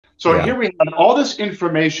So here we have all this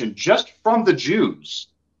information just from the Jews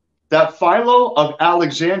that Philo of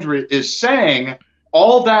Alexandria is saying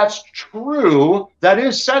all that's true that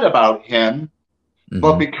is said about him,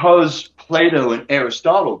 but because Plato and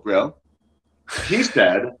Aristotle, bro, he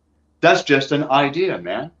said, that's just an idea,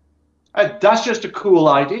 man. That's just a cool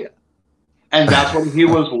idea. And that's what he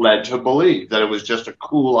was led to believe, that it was just a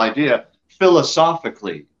cool idea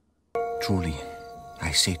philosophically. Truly,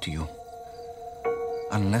 I say to you,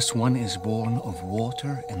 unless one is born of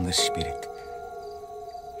water and the Spirit,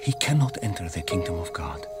 he cannot enter the kingdom of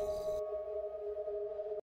God.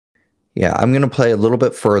 Yeah, I'm going to play a little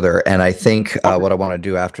bit further, and I think what I want to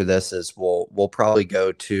do after this is we'll probably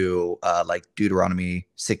go to like Deuteronomy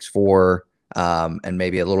 6:4, and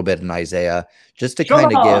maybe a little bit in Isaiah, just to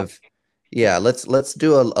kind of give. Yeah, let's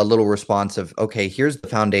do a little response of, okay, here's the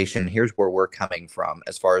foundation, here's where we're coming from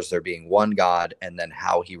as far as there being one God, and then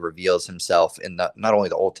how he reveals himself in the not only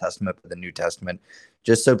the Old Testament but the New Testament,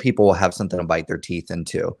 just so people will have something to bite their teeth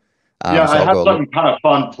into. Yeah, so I have something kind of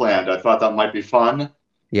fun planned. I thought that might be fun.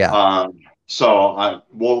 Yeah. So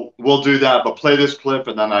we'll do that, but play this clip,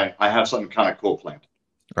 and then I have something kind of cool planned.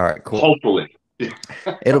 All right, cool. Hopefully.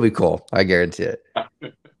 It'll be cool. I guarantee it.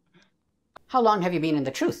 How long have you been in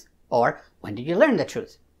the truth? Or, when did you learn the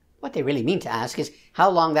truth? What they really mean to ask is how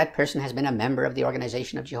long that person has been a member of the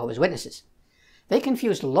Organization of Jehovah's Witnesses. They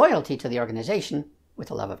confuse loyalty to the organization with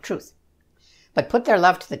a love of truth. But put their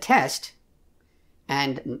love to the test,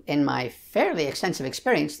 and in my fairly extensive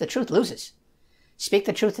experience, the truth loses. Speak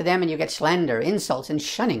the truth to them and you get slander, insults, and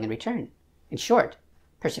shunning in return. In short,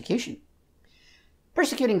 persecution.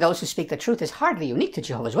 Persecuting those who speak the truth is hardly unique to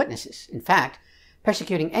Jehovah's Witnesses. In fact,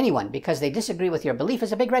 persecuting anyone because they disagree with your belief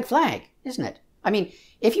is a big red flag, isn't it? I mean,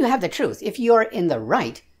 if you have the truth, if you're in the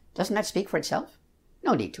right, doesn't that speak for itself?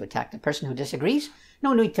 No need to attack the person who disagrees.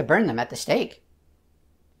 No need to burn them at the stake.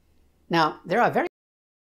 Now, there are very...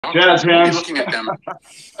 Jazz hands. Looking at them.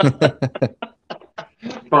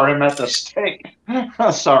 Burn him at the stake.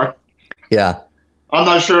 Sorry. Yeah. I'm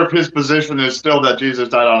not sure if his position is still that Jesus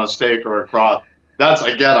died on a stake or a cross. That's,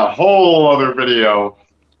 again, a whole other video.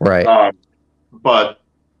 Right. But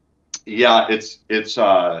yeah,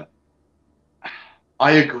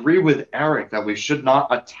 I agree with Eric that we should not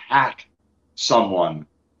attack someone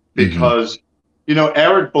because, you know,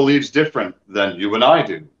 Eric believes different than you and I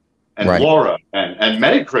do, and Laura and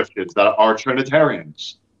many Christians that are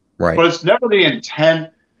Trinitarians. Right. But it's never the intent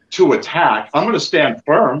to attack. I'm going to stand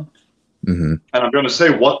firm and I'm going to say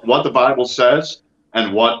what the Bible says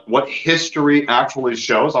and what history actually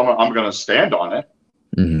shows. I'm going to stand on it.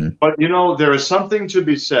 But, you know, there is something to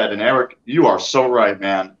be said, and Eric, you are so right,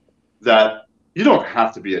 man, that you don't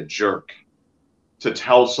have to be a jerk to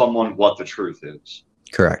tell someone what the truth is.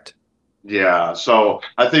 Correct. Yeah, so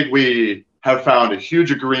I think we have found a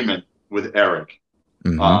huge agreement with Eric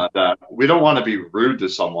that we don't want to be rude to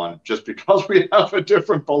someone just because we have a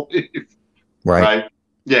different belief. Right?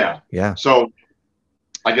 Yeah. Yeah. So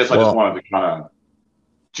I guess I just wanted to kind of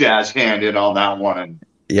jazz hand in on that one and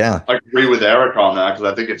I agree with Eric on that because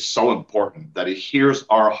I think it's so important that he hears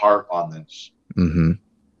our heart on this.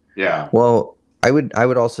 Yeah. Well, I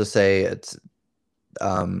would also say it's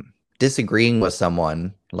disagreeing with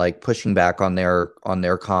someone, like pushing back on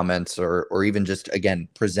their comments or even just, again,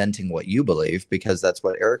 presenting what you believe, because that's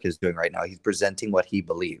what Eric is doing right now. He's presenting what he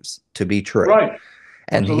believes to be true. Right.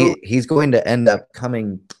 And he's going to end up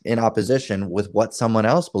coming in opposition with what someone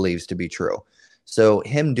else believes to be true. So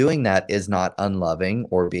him doing that is not unloving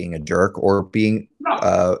or being a jerk or being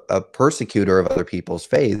a persecutor of other people's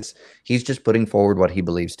faiths. He's just putting forward what he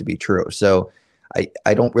believes to be true. So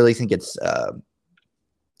I don't really think it's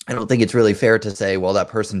I don't think it's really fair to say, well, that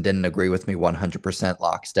person didn't agree with me 100%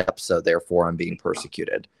 lockstep, so therefore I'm being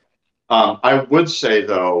persecuted. I would say,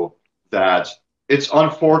 though, that it's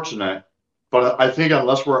unfortunate, but I think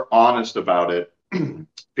unless we're honest about it,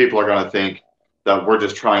 people are going to think that we're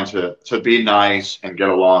just trying to be nice and get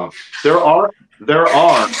along. There are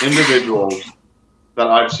individuals that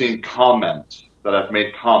I've seen comment, that have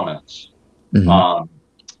made comments, that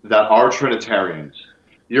are Trinitarians.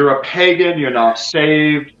 You're a pagan, you're not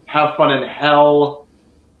saved, have fun in hell.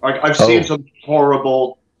 Like, I've seen some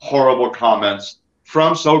horrible, horrible comments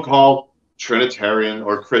from so-called Trinitarian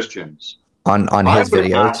or Christians. On his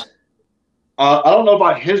videos? I don't know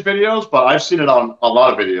about his videos, but I've seen it on a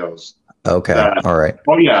lot of videos. Okay, all right.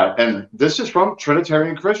 Oh, yeah, and this is from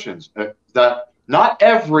Trinitarian Christians. That not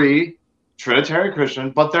every Trinitarian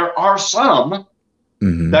Christian, but there are some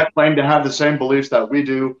that claim to have the same beliefs that we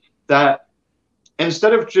do, that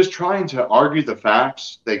instead of just trying to argue the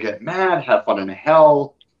facts, they get mad, have fun in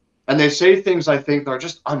hell, and they say things I think are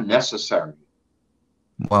just unnecessary.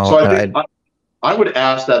 Well, So I think I would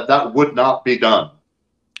ask that that would not be done.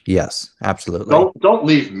 yes, absolutely. Don't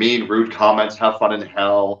leave mean, rude comments, have fun in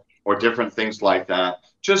hell, or different things like that.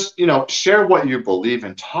 Just, share what you believe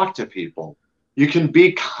and talk to people. You can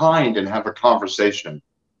be kind and have a conversation.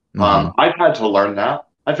 I've had to learn that.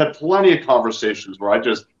 I've had plenty of conversations where I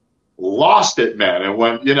just lost it, man,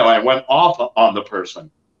 and I went off on the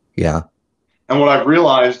person. Yeah. And what I've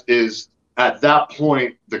realized is at that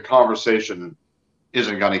point, the conversation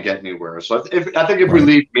isn't going to get anywhere. So I think if we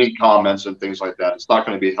leave mean comments and things like that, it's not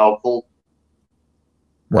going to be helpful.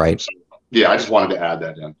 Right. So, yeah, I just wanted to add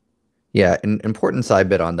that in. Yeah, an important side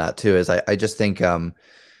bit on that too is I just think I'm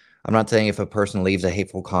not saying if a person leaves a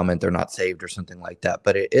hateful comment they're not saved or something like that,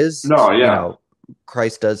 but it is,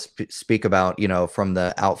 Christ does speak about, from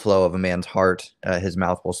the outflow of a man's heart, his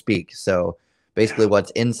mouth will speak. So basically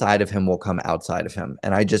what's inside of him will come outside of him.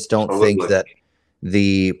 And I just don't think that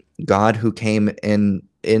the God who came in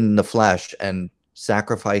the flesh and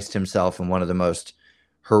sacrificed himself in one of the most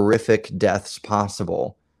horrific deaths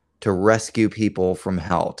possible to rescue people from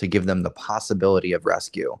hell, to give them the possibility of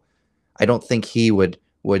rescue. I don't think he would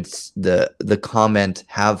the comment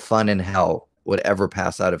 "have fun in hell" would ever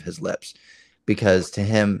pass out of his lips, because to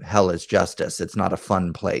him hell is justice. It's not a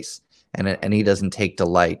fun place, and he doesn't take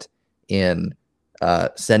delight in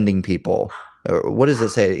sending people. Or what does it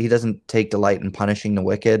say? He doesn't take delight in punishing the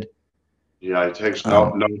wicked. Yeah, it takes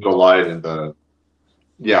no delight in the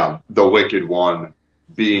wicked one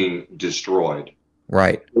being destroyed.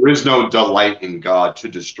 Right. There is no delight in God to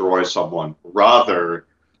destroy someone. Rather,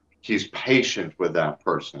 he's patient with that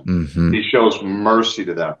person. He shows mercy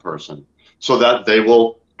to that person so that they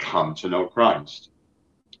will come to know Christ.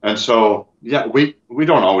 And so, yeah, we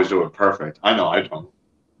don't always do it perfect. I know I don't.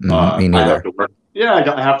 Me neither. I have to work. Yeah,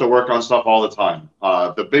 I have to work on stuff all the time.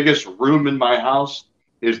 The biggest room in my house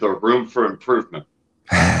is the room for improvement.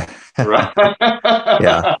 Right?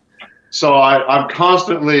 Yeah. So I'm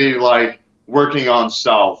constantly working on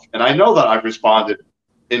self, and I know that I've responded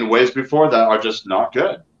in ways before that are just not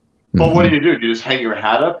good. But what do? You just hang your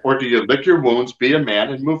hat up, or do you lick your wounds, be a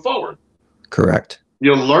man, and move forward? Correct.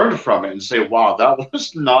 You learn from it and say, wow, that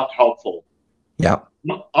was not helpful. Yeah.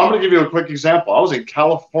 I'm going to give you a quick example. I was in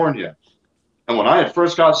California, and when I had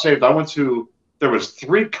first got saved, there was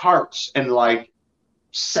 3 carts and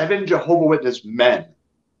 7 Jehovah's Witness men.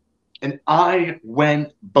 And I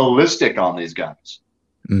went ballistic on these guys.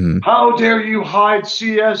 How dare you hide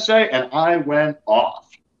CSA? And I went off.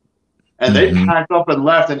 And they packed up and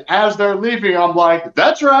left. And as they're leaving, I'm like,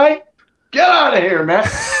 that's right. Get out of here, man.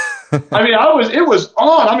 I mean, it was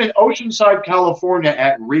on. I'm in Oceanside, California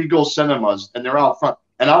at Regal Cinemas, and they're out front.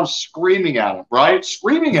 And I'm screaming at them, right?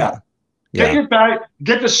 Screaming at them. Get your bag,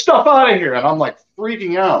 get the stuff out of here. And I'm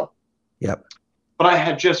freaking out. Yep. But I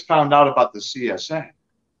had just found out about the CSA.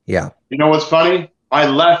 Yeah. You know what's funny? I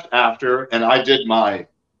left after and I did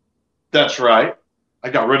that's right. I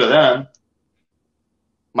got rid of them.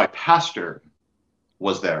 My pastor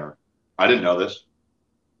was there. I didn't know this.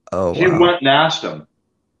 Oh, he went and asked him.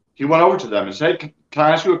 He went over to them and said, can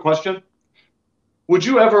I ask you a question? Would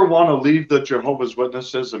you ever want to leave the Jehovah's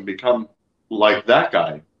Witnesses and become like that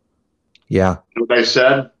guy? Yeah. You know what they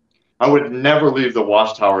said? I would never leave the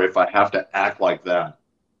Watchtower if I have to act like that.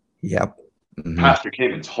 Yep. Pastor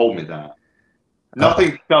came and told me that.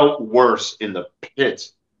 Nothing felt worse in the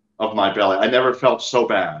pit of my belly. I never felt so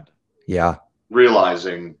bad. Yeah.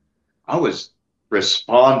 Realizing I was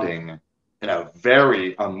responding in a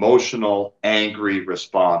very emotional, angry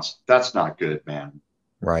response. That's not good, man.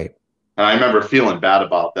 Right. And I remember feeling bad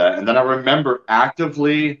about that. And then I remember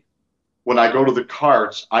actively, when I go to the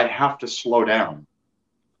carts, I have to slow down.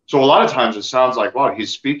 So a lot of times it sounds like, wow,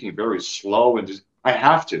 he's speaking very slow, and I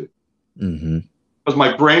have to. Because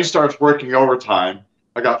my brain starts working overtime.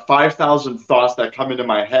 I got 5,000 thoughts that come into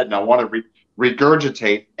my head, and I want to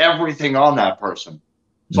regurgitate everything on that person.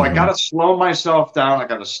 So I got to slow myself down. I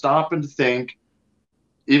got to stop and think.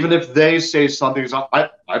 Even if they say something,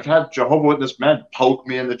 I've had Jehovah's Witness men poke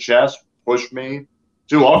me in the chest, push me,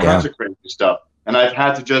 do all kinds of crazy stuff. And I've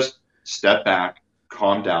had to just step back,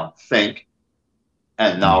 calm down, think,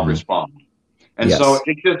 and now respond. And so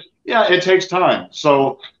it takes time.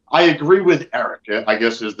 So I agree with Eric. I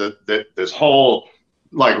guess is this whole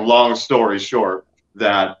long story short,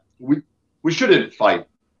 that we shouldn't fight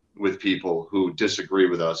with people who disagree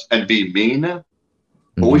with us and be mean,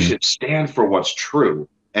 but we should stand for what's true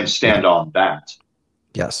and stand on that.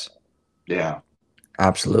 Yes. Yeah.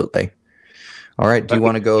 Absolutely. All right. Do you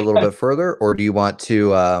want to go a little bit further, or do you want to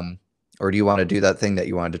do that thing that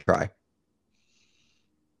you wanted to try?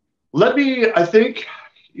 I think,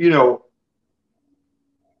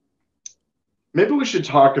 maybe we should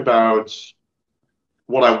talk about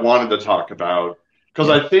what I wanted to talk about, because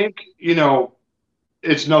I think, you know,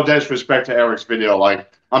 it's no disrespect to Eric's video.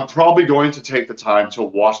 Like, I'm probably going to take the time to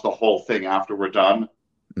watch the whole thing after we're done.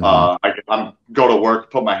 I'm go to work,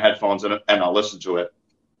 put my headphones in, and I'll listen to it,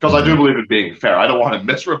 because I do believe in being fair. I don't want to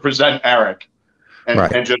misrepresent Eric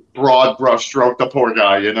and just broad brush stroke the poor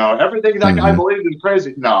guy. You know, everything that guy believes is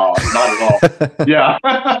crazy. No, not at all. Yeah,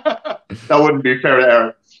 that wouldn't be fair to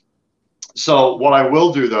Eric. So what I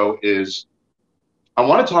will do, though, is I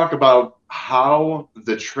want to talk about how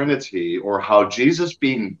the Trinity, or how Jesus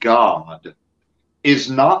being God, is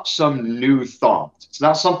not some new thought. It's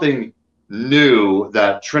not something new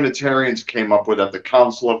that Trinitarians came up with at the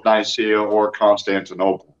Council of Nicaea or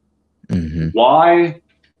Constantinople. Why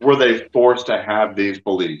were they forced to have these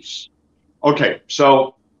beliefs? Okay,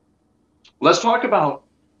 so let's talk about,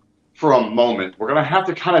 for a moment, we're going to have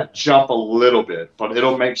to kind of jump a little bit, but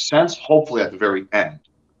it'll make sense hopefully at the very end.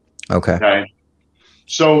 Okay.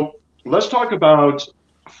 So let's talk about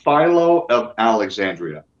Philo of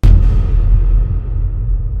Alexandria.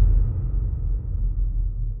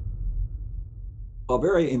 A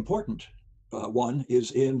very important one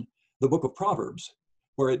is in the book of Proverbs,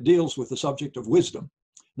 where it deals with the subject of wisdom.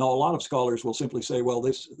 Now, a lot of scholars will simply say, well,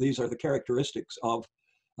 these are the characteristics of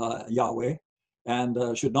Yahweh,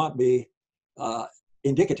 and should not be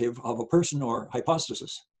indicative of a person or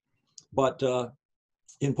hypostasis. But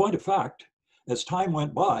in point of fact, as time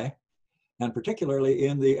went by, and particularly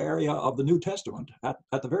in the area of the New Testament,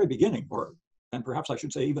 at the very beginning, and perhaps I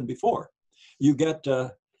should say even before, you get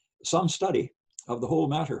some study of the whole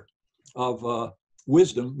matter of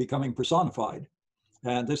wisdom becoming personified.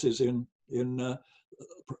 And this is in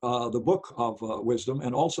the book of wisdom,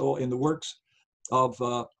 and also in the works of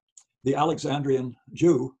the Alexandrian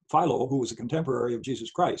Jew, Philo, who was a contemporary of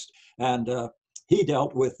Jesus Christ. And he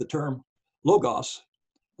dealt with the term logos,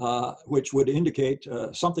 which would indicate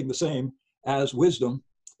something the same as wisdom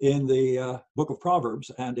in the book of Proverbs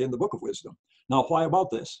and in the book of wisdom. Now, why about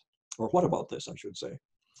this? Or what about this, I should say?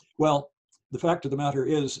 Well, the fact of the matter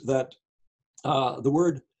is that the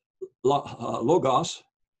word logos,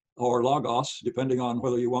 or logos, depending on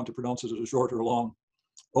whether you want to pronounce it as a short or a long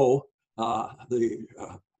O, the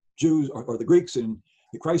Jews or the Greeks in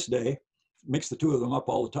the Christ day mix the two of them up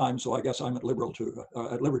all the time, so I guess I'm at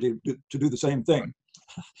liberty to do the same thing.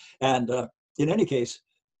 And in any case,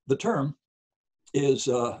 the term is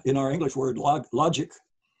in our English word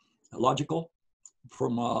logical,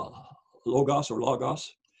 from logos or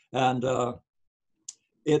logos, and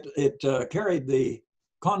it carried the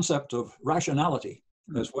concept of rationality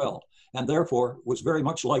as well, and therefore was very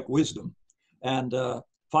much like wisdom. And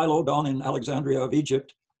Philo down in Alexandria of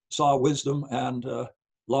Egypt saw wisdom and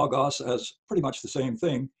logos as pretty much the same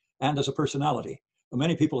thing, and as a personality.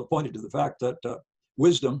 Many people have pointed to the fact that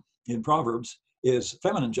wisdom in Proverbs is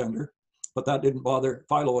feminine gender, but that didn't bother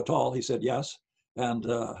Philo at all. He said yes, and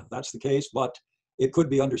that's the case, but it could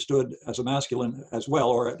be understood as a masculine as well,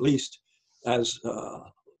 or at least as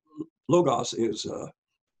logos is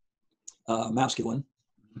masculine.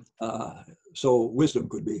 So wisdom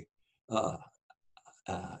could be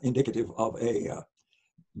indicative of a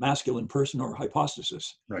masculine person or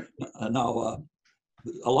hypostasis. Right. Now,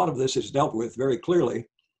 a lot of this is dealt with very clearly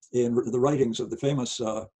in the writings of the famous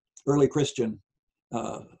early Christian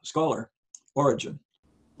scholar, Origen.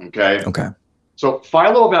 Okay. So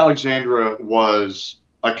Philo of Alexandria was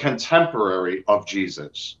a contemporary of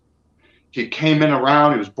Jesus. He came in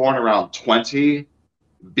around, he was born around 20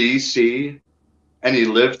 BC, and he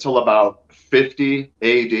lived till about 50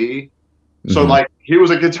 AD. So like, he was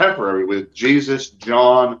a contemporary with Jesus,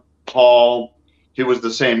 John, Paul. He was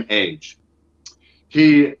the same age.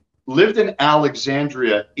 He lived in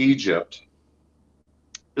Alexandria, Egypt,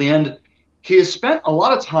 and he has spent a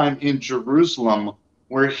lot of time in Jerusalem,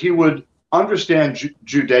 where he would understand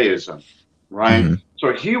Judaism, right?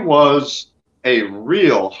 So he was a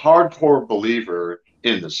real hardcore believer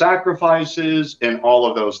in the sacrifices and all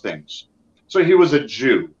of those things. So he was a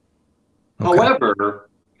Jew. However,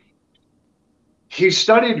 he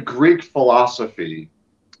studied Greek philosophy,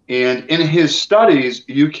 and in his studies,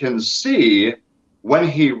 you can see when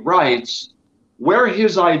he writes where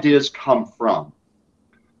his ideas come from.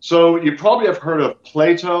 So you probably have heard of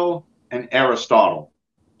Plato and Aristotle.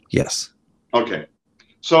 Yes. Okay.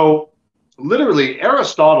 So literally,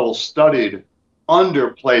 Aristotle studied under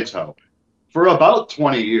Plato for about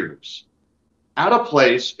 20 years at a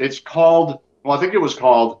place, it's called, well, I think it was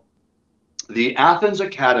called the Athens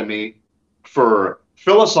Academy for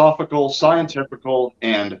Philosophical, Scientifical,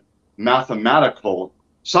 and Mathematical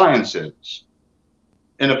Sciences,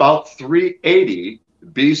 in about 380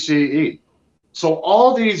 BCE. So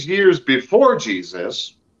all these years before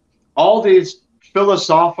Jesus, all these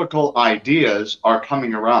philosophical ideas are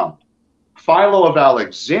coming around. Philo of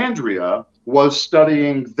Alexandria was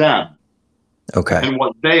studying them and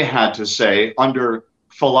what they had to say under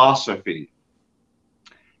philosophy.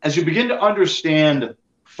 As you begin to understand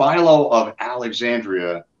Philo of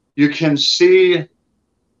Alexandria, you can see,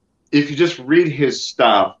 if you just read his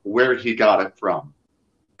stuff, where he got it from.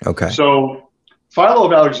 So Philo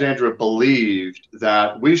of Alexandria believed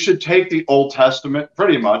that we should take the Old Testament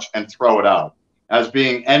pretty much and throw it out as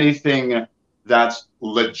being anything that's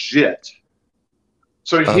legit.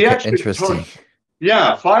 So he actually took,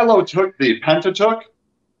 Philo took the Pentateuch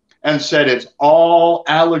and said it's all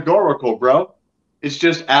allegorical, bro. It's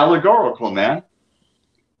just allegorical, man.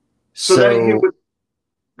 So then he would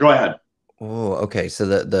go ahead. Oh, okay.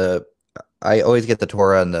 So I always get the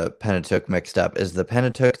Torah and the Pentateuch mixed up. Is the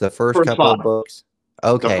Pentateuch the first couple of books?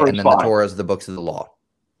 Okay, and then the Torah is the books of the law.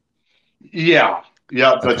 Yeah,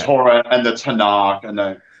 the Torah and the Tanakh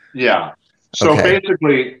and So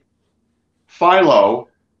basically, Philo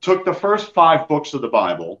took the first 5 books of the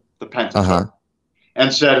Bible, the Pentateuch,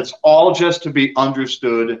 and said it's all just to be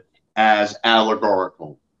understood as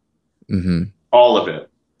allegorical. All of it.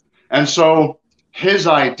 And so his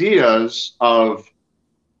ideas of,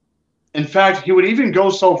 in fact, he would even go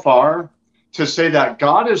so far to say that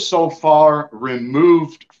God is so far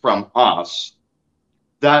removed from us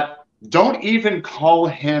that don't even call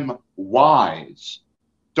him wise.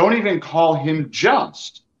 Don't even call him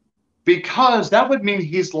just, because that would mean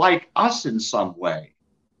he's like us in some way.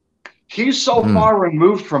 He's so far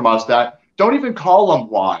removed from us that don't even call him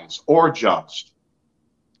wise or just.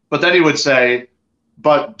 But then he would say,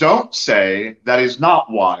 but don't say that he's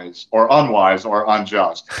not wise or unwise or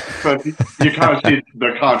unjust. But you kind of see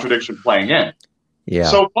the contradiction playing in.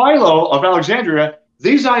 So Philo of Alexandria,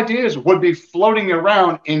 these ideas would be floating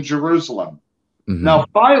around in Jerusalem. Now,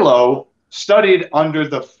 Philo studied under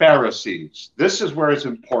the Pharisees. This is where it's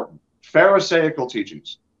important. Pharisaical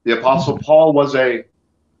teachings. The Apostle Paul was a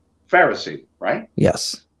Pharisee, right?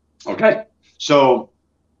 Yes. Okay. So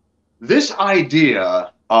this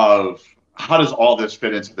idea of how does all this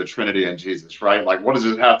fit into the Trinity and Jesus, right? Like, what does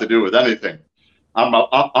this have to do with anything? I'm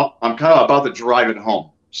kind of about to drive it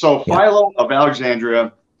home. So Philo of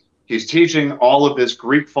Alexandria, he's teaching all of this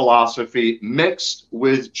Greek philosophy mixed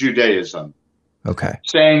with Judaism.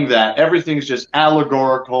 Saying that everything's just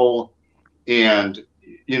allegorical, and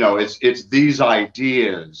it's these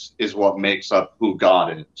ideas is what makes up who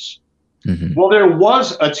God is. Well, there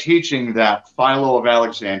was a teaching that Philo of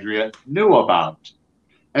Alexandria knew about,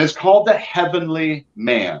 and it's called the heavenly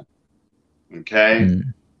man.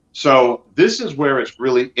 So this is where it's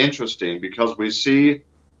really interesting, because we see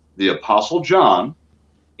the Apostle John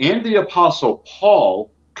and the Apostle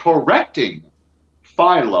Paul correcting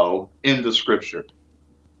Philo in the scripture.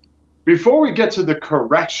 Before we get to the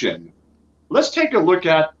correction, let's take a look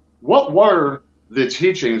at what were the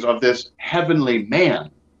teachings of this heavenly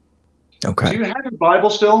man. Do you have your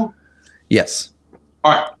Bible still? Yes.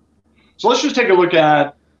 All right. So let's just take a look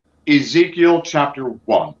at Ezekiel chapter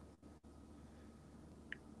 1.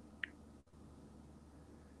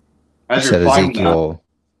 As you're finding Ezekiel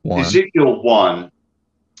 1. Ezekiel 1.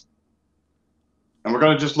 And we're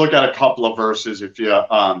going to just look at a couple of verses. If you,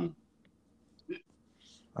 I'm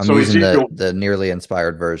using the nearly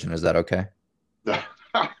inspired version. Is that okay?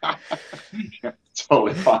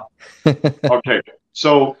 Totally fine. Okay.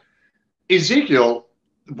 So Ezekiel,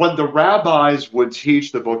 when the rabbis would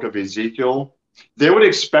teach the book of Ezekiel, they would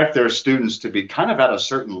expect their students to be kind of at a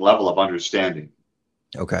certain level of understanding.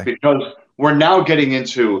 Because we're now getting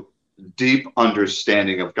into deep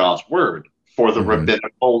understanding of God's word for the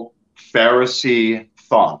rabbinical Pharisee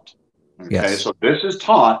thought. So this is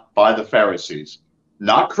taught by the Pharisees,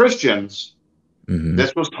 not Christians.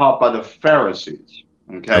 This was taught by the Pharisees.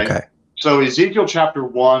 So Ezekiel chapter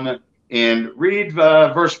 1, and read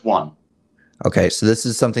verse 1. So this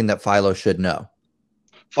is something that Philo should know.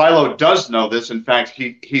 Philo does know this. In fact,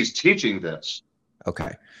 he's teaching this.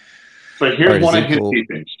 So here's one of his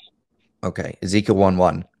teachings. Ezekiel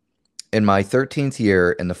 1:1. In my 13th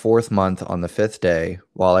year, in the 4th month, on the 5th day,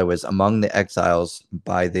 while I was among the exiles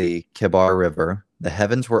by the Kibar River, the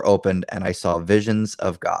heavens were opened, and I saw visions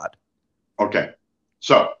of God.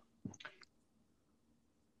 So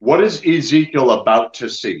what is Ezekiel about to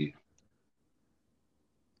see?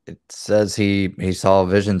 It says he saw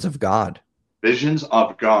visions of God. Visions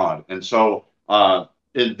of God. And so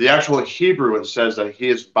in the actual Hebrew, it says that he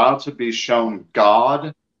is about to be shown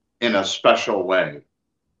God in a special way.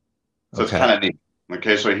 So it's kind of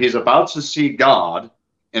neat. So he's about to see God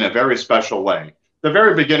in a very special way. the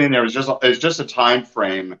very beginning there is just a time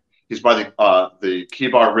frame. He's by the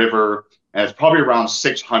Kibar River, and it's probably around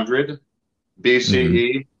 600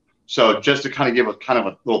 BCE. So just to kind of give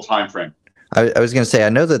a little time frame. I was going to say, I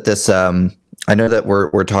know that this. I know that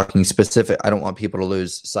we're talking specific. I don't want people to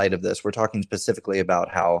lose sight of this. We're talking specifically about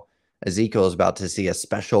how Ezekiel is about to see a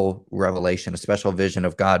special revelation, a special vision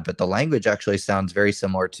of God. But the language actually sounds very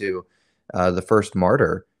similar to the first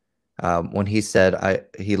martyr when he said,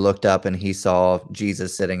 he looked up and he saw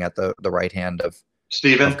Jesus sitting at the right hand of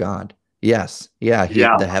Stephen, of God. Yes, yeah.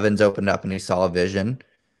 The heavens opened up and he saw a vision.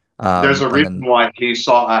 There's a reason why he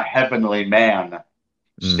saw a heavenly man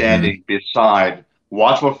standing beside.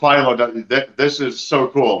 Watch what Philo does. This is so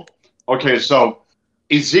cool. Okay, so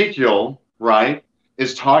Ezekiel, right,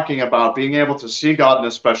 is talking about being able to see God in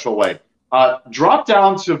a special way. Drop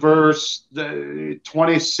down to verse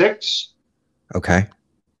 26. Okay.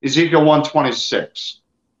 Ezekiel 1:26.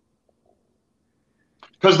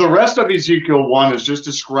 Because the rest of Ezekiel 1 is just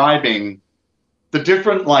describing the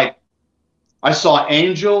different, like, I saw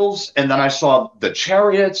angels and then I saw the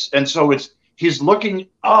chariots. And so he's looking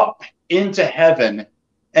up into heaven,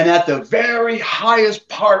 and at the very highest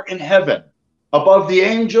part in heaven, above the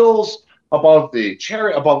angels, above the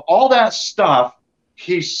chariot, above all that stuff,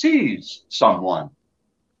 he sees someone.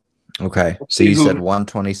 Okay. So you said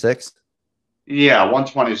 126? Yeah,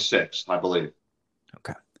 126, I believe.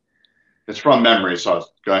 Okay. It's from memory, so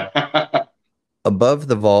go ahead. Above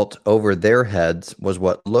the vault over their heads was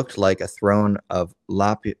what looked like a throne of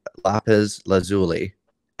lapis lazuli,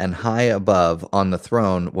 and high above on the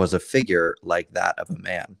throne was a figure like that of a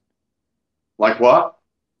man. Like what?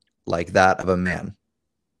 Like that of a man.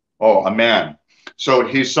 Oh, a man. So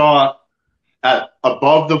he saw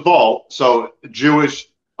above the vault. So Jewish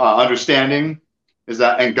understanding is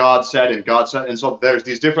that, and God said, and so there's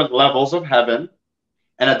these different levels of heaven.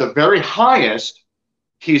 And at the very highest,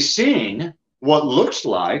 he's seeing what looks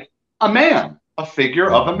like a man, a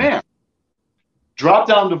figure of a man. Drop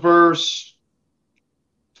down to verse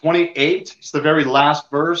 28. It's the very last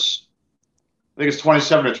verse. I think it's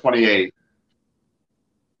 27 or 28.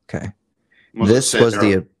 Okay. This was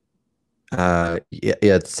the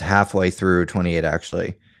it's halfway through 28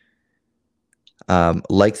 actually.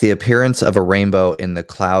 Like the appearance of a rainbow in the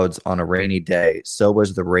clouds on a rainy day, so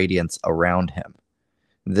was the radiance around him.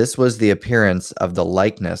 This was the appearance of the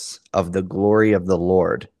likeness of the glory of the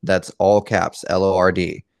Lord. That's all caps, Lord.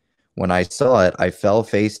 When I saw it, I fell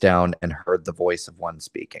face down and heard the voice of one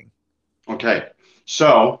speaking. Okay,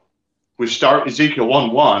 so we start Ezekiel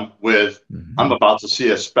 1:1 with, I'm about to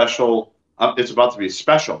see a special, it's about to be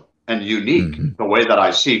special and unique, the way that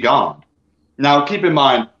I see God. Now, keep in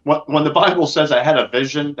mind, when the Bible says I had a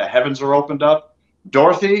vision, the heavens are opened up,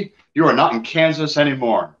 Dorothy, you are not in Kansas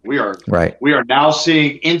anymore. We are now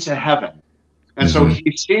seeing into heaven. And so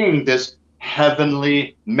he's seeing this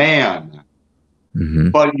heavenly man.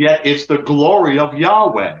 But yet it's the glory of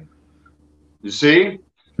Yahweh. You see?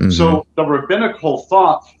 So the rabbinical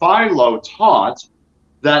thought, Philo taught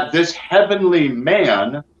that this heavenly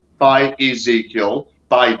man, by Ezekiel,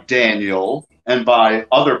 by Daniel, and by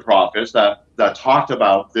other prophets that talked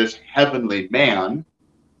about this heavenly man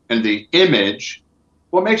and the image.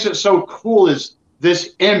 What makes it so cool is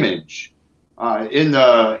this image. In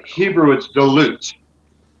the Hebrew, it's galut.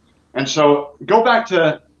 And so go back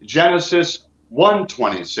to Genesis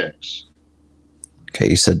 1:26. Okay,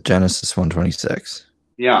 you said Genesis 1:26.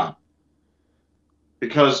 Yeah.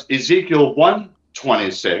 Because Ezekiel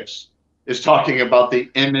 1:26 is talking about the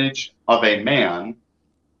image of a man.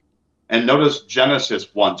 And notice Genesis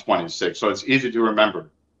 1:26. So it's easy to remember.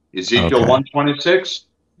 Ezekiel 1:26,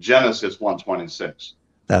 Genesis 1:26.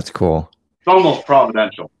 That's cool. It's almost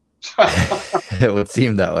providential. It would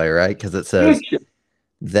seem that way, right? Because it says,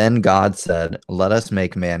 then God said, let us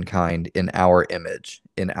make mankind in our image,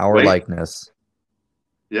 in our likeness.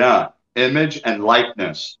 Yeah, image and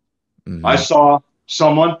likeness. I saw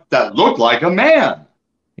someone that looked like a man.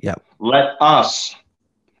 Yep. Let us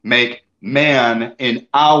make man in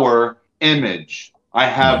our image. I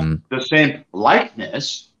have the same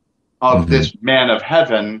likeness of this man of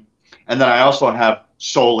heaven, and then I also have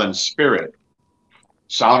soul and spirit.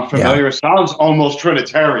 Sound familiar? Yeah. Sounds almost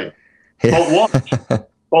Trinitarian.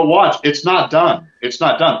 But watch, it's not done. It's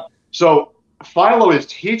not done. So Philo is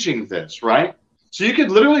teaching this, right? So you could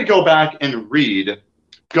literally go back and read,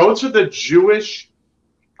 go to the Jewish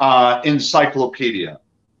encyclopedia.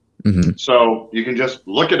 So you can just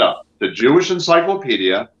look it up, the Jewish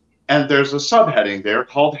encyclopedia, and there's a subheading there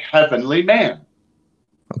called Heavenly Man.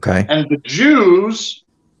 Okay. And the Jews,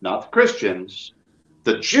 not the Christians,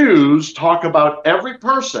 the Jews talk about every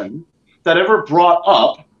person that ever brought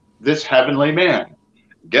up this heavenly man.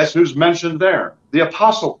 Guess who's mentioned there? The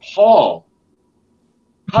Apostle Paul.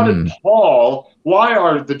 How did Paul, why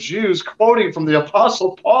are the Jews quoting from the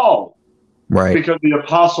Apostle Paul? Right. Because the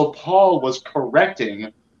Apostle Paul was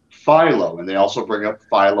correcting Philo, and they also bring up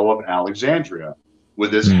Philo of Alexandria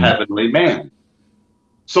with this heavenly man.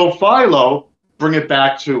 So Philo, bring it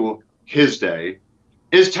back to his day,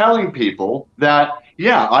 is telling people that,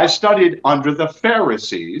 yeah, I studied under the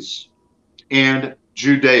Pharisees and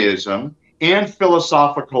Judaism and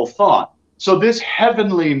philosophical thought. So this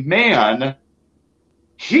heavenly man,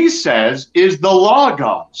 he says, is the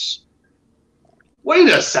Logos. Wait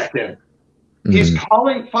a second. He's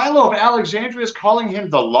calling, Philo of Alexandria is calling him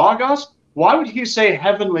the Logos? Why would he say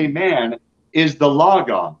heavenly man is the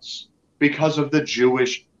Logos? Because of the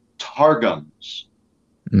Jewish Targums.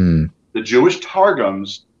 The Jewish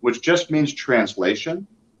Targums, which just means translation,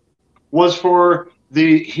 was for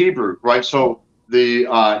the Hebrew, right? So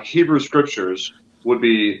the Hebrew scriptures would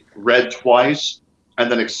be read twice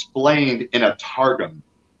and then explained in a Targum,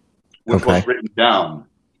 which was written down.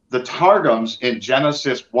 The Targums in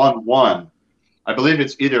Genesis 1:1, I believe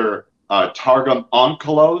it's either Targum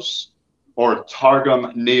Onkelos or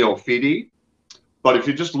Targum Neophiti. But if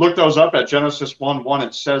you just look those up at Genesis 1:1,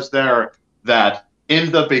 it says there that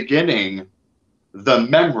in the beginning, the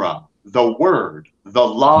Memra, the Word, the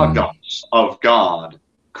Logos of God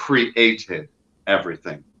created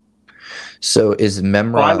everything. So is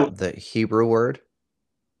Memra the Hebrew word?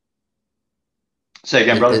 Say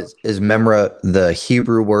again, brother. Is Memra the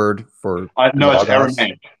Hebrew word for no, Logos? it's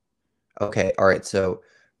Aramaic. Okay, all right. So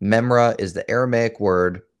Memra is the Aramaic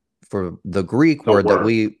word for the Greek word that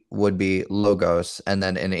we would be Logos, and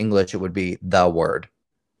then in English it would be the Word.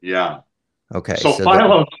 Yeah. Okay. So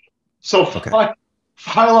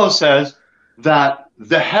Philo says that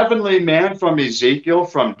the heavenly man from Ezekiel,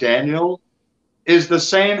 from Daniel, is the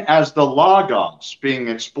same as the Logos being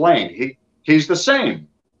explained. He's the same.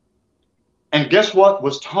 And guess what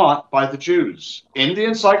was taught by the Jews? In the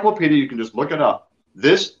encyclopedia, you can just look it up.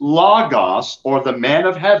 This Logos, or the man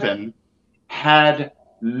of heaven, had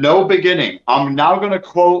no beginning. I'm now going to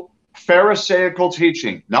quote Pharisaical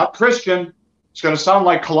teaching, not Christian. It's going to sound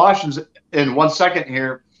like Colossians in 1 second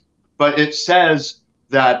here, but it says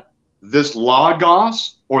that this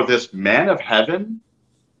Logos, or this man of heaven,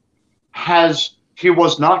 he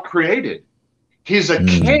was not created. He's a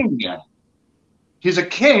king. He's a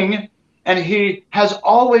king, and he has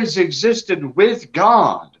always existed with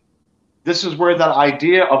God. This is where that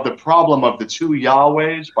idea of the problem of the two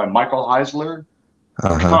Yahwehs by Michael Heisler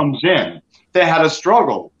comes in. They had a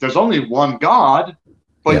struggle. There's only one God,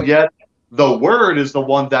 but yet the Word is the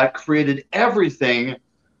one that created everything,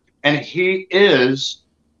 and he is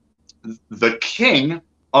the king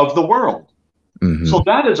of the world. So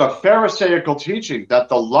that is a Pharisaical teaching that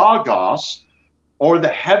the Logos, or the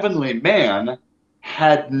heavenly man,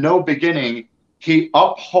 had no beginning. He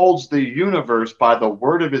upholds the universe by the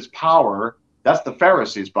word of his power. That's the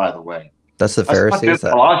Pharisees, by the way. That's the Pharisees.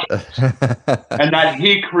 And that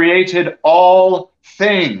he created all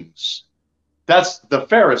things. That's the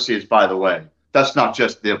Pharisees, by the way. That's not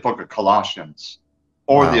just the book of Colossians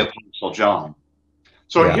or the Apostle John.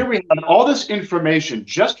 So here we have all this information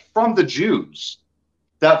just from the Jews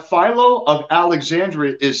that Philo of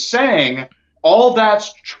Alexandria is saying all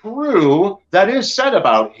that's true that is said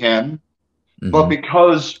about him, but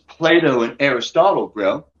because Plato and Aristotle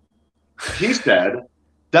grew, he said,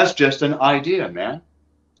 that's just an idea, man.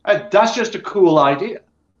 That's just a cool idea.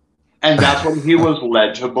 And that's what he was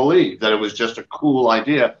led to believe, that it was just a cool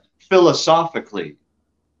idea philosophically.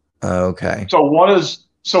 Okay. So what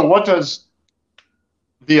does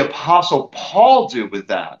the Apostle Paul do with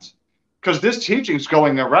that? Because this teaching's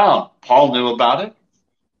going around. Paul knew about it.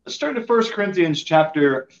 Let's turn to 1 Corinthians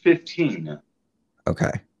chapter 15.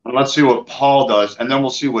 Okay. And let's see what Paul does, and then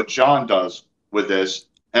we'll see what John does with this,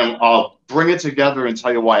 and I'll bring it together and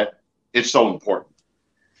tell you why it's so important.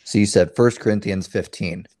 So you said 1 Corinthians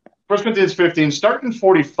 15. 1 Corinthians 15, start in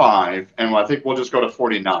 45, and I think we'll just go to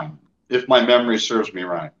 49, if my memory serves me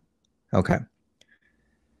right. Okay.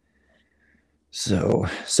 So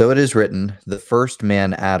it is written, the first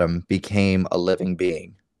man, Adam, became a living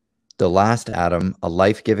being. The last Adam, a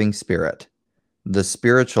life-giving spirit. The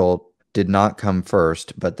spiritual did not come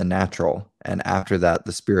first, but the natural, and after that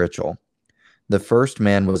the spiritual. The first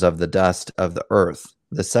man was of the dust of the earth.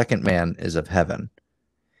 The second man is of heaven.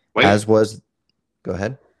 Wait. Go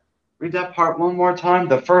ahead. Read that part one more time.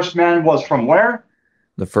 The first man was from where?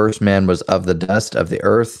 The first man was of the dust of the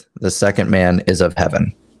earth. The second man is of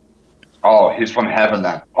heaven. Oh, he's from heaven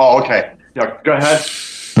then. Oh, okay. Yeah, go ahead.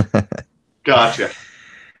 Gotcha.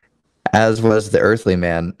 As was the earthly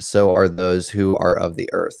man, so are those who are of the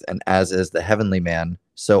earth. And as is the heavenly man,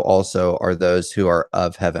 so also are those who are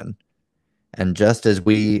of heaven. And just as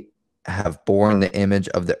we have borne the image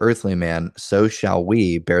of the earthly man, so shall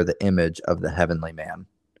we bear the image of the heavenly man.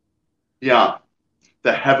 Yeah,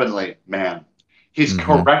 the heavenly man. He's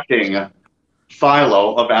correcting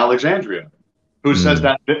Philo of Alexandria, who says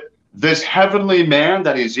that this heavenly man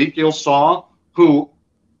that Ezekiel saw, who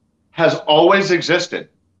has always existed,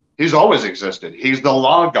 he's always existed. He's the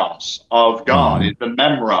Logos of God. He's the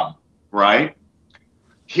Memra, right?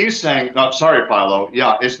 He's saying, oh, sorry, Philo.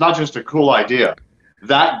 Yeah, it's not just a cool idea.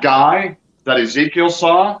 That guy that Ezekiel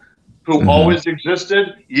saw, who always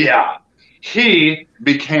existed, yeah, he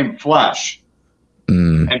became flesh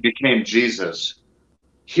and became Jesus.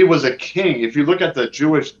 He was a king. If you look at the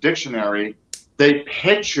Jewish dictionary, they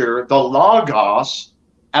picture the Logos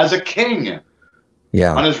as a king.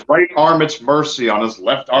 Yeah. On his right arm, it's mercy. On his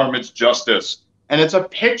left arm, it's justice. And it's a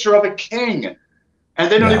picture of a king. And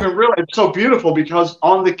they don't even realize it's so beautiful because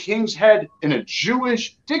on the king's head in a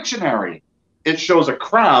Jewish dictionary, it shows a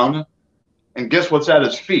crown. And guess what's at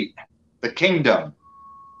his feet? The kingdom.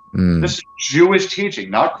 This is Jewish teaching,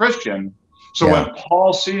 not Christian. So when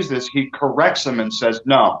Paul sees this, he corrects him and says,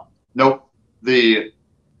 no, the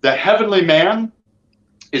heavenly man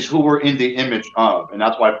is who we're in the image of. And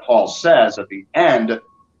that's why Paul says at the end,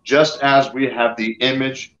 just as we have the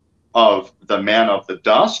image of the man of the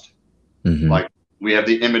dust, like we have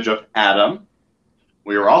the image of Adam,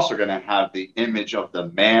 we are also going to have the image of the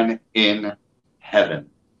man in heaven.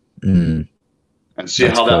 And see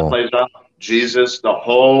how that plays out? Jesus, the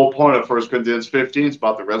whole point of 1 Corinthians 15 is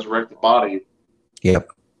about the resurrected body. Yep.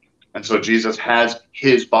 And so Jesus has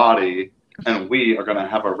his body, and we are going to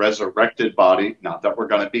have a resurrected body. Not that we're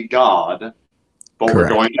going to be God, but we're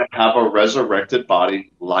going to have a resurrected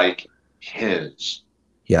body like his.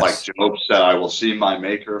 Yes. Like Job said, I will see my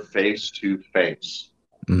maker face to face.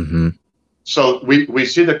 So we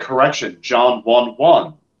see the correction, John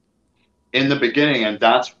 1:1, in the beginning, and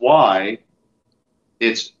that's why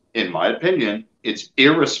it's, in my opinion, it's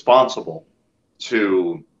irresponsible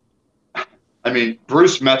to, I mean,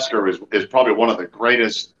 Bruce Metzger is probably one of the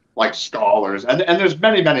greatest scholars, and there's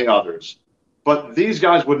many, many others, but these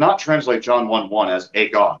guys would not translate John 1:1 as a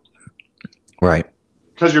God. Right.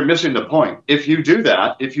 Because you're missing the point. If you do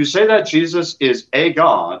that, if you say that Jesus is a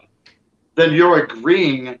God, then you're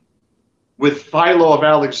agreeing with Philo of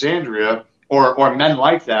Alexandria or men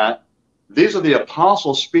like that. These are the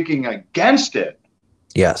apostles speaking against it.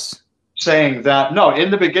 Yes. Saying that, no,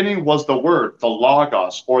 in the beginning was the word, the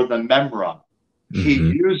Logos, or the Memra. He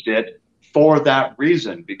used it for that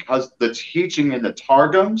reason, because the teaching in the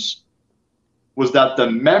Targums was that the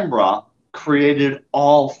Memra created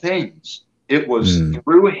all things. It was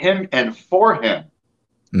through him and for him.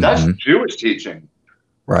 That's Jewish teaching.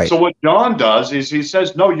 Right. So what John does is he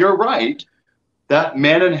says, no, you're right. That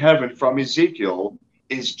man in heaven from Ezekiel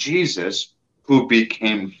is Jesus, who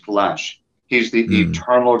became flesh. He's the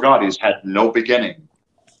eternal God. He's had no beginning.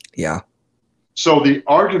 Yeah. So the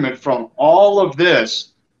argument from all of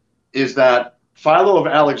this is that Philo of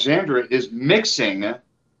Alexandria is mixing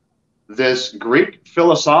this Greek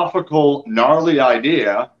philosophical gnarly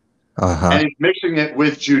idea, and he's mixing it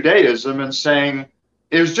with Judaism and saying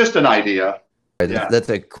it was just an idea. Yeah. That's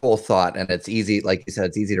a cool thought, and it's easy, like you said,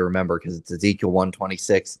 it's easy to remember because it's Ezekiel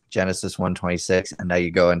 1:26, Genesis 1:26, and now you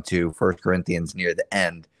go into 1 Corinthians near the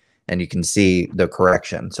end, and you can see the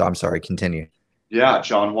correction. So I'm sorry, continue. Yeah,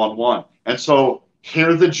 John 1:1. And so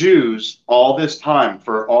here the Jews, all this time,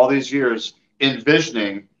 for all these years,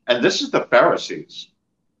 envisioning, and this is the Pharisees.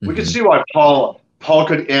 We can see why Paul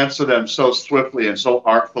could answer them so swiftly and so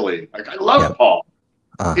artfully. Like, I love Paul.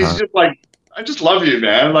 He's just like, I just love you,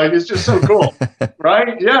 man. Like, it's just so cool.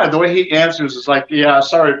 Right? Yeah, the way he answers is like, yeah,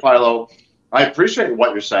 sorry, Philo. I appreciate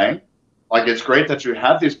what you're saying. Like, it's great that you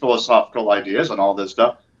have these philosophical ideas and all this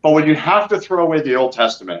stuff. But when you have to throw away the Old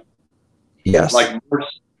Testament, like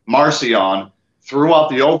Marcion threw out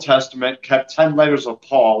the Old Testament, kept 10 letters of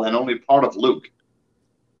Paul and only part of Luke.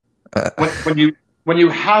 When you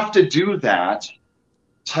have to do that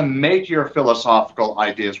to make your philosophical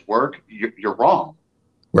ideas work, you're wrong.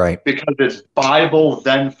 Right. Because it's Bible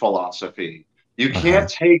then philosophy. You can't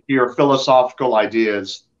take your philosophical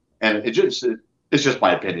ideas, and it's just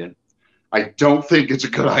my opinion. I don't think it's a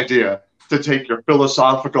good idea to take your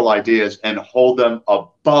philosophical ideas and hold them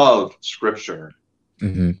above Scripture.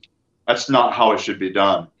 That's not how it should be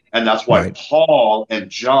done. And that's why Paul and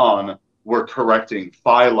John were correcting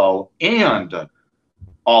Philo and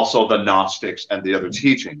also the Gnostics and the other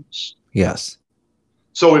teachings. Yes.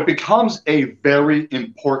 So it becomes a very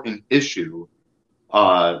important issue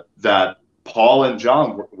that Paul and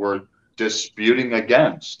John were disputing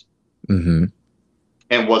against. Mm-hmm.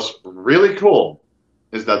 And what's really cool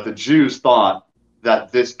is that the Jews thought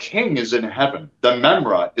that this king is in heaven. The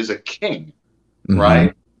Memra is a king, Mm-hmm.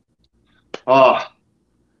 right?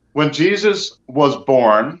 When Jesus was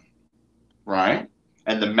born, right,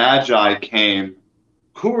 and the Magi came,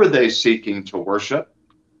 who were they seeking to worship?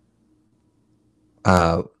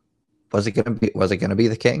 Was it gonna be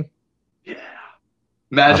the king? Yeah.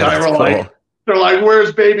 Magi that's were cool. they're like,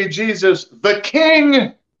 where's baby Jesus? The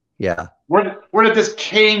king. Yeah. Where did this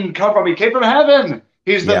king come from? He came from heaven.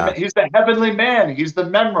 He's the heavenly man. He's the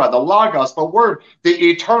Memra, the Logos, the Word, the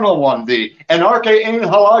Eternal One, the Enarche Ein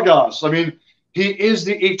Halagos. I mean, he is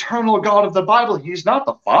the eternal God of the Bible. He's not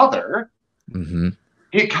the Father. Mm-hmm.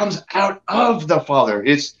 He comes out of the Father.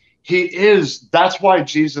 That's why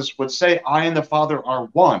Jesus would say, I and the Father are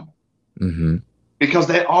one. Mm-hmm. Because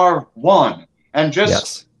they are one. And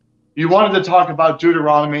you wanted to talk about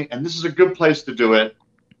Deuteronomy, and this is a good place to do it.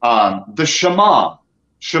 The Shema.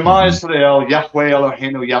 Shema Israel, Yahweh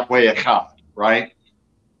Eloheinu, Yahweh Echad, right?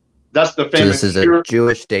 That's the famous. So this is a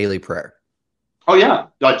Jewish daily prayer. Oh, yeah.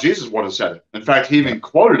 Jesus would have said it. In fact, he even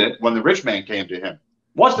quoted it when the rich man came to him.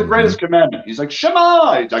 What's the greatest commandment? He's like,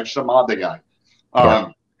 Shema. He's like, Shema the guy.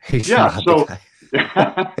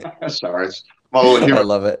 Sorry. I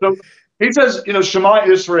love it. So he says, Shema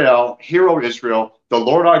Israel, hear, O Israel, the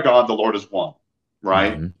Lord our God, the Lord is one,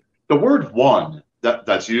 right? Mm-hmm. The word one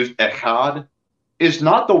that's used, echad, is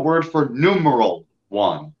not the word for numeral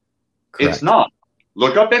one. Correct. It's not.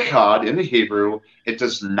 Look up echad in the Hebrew. It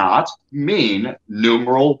does not mean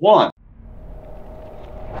numeral one.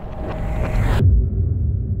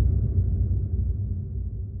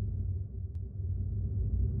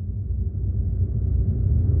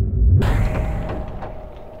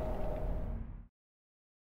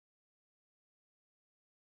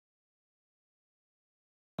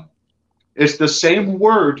 It's the same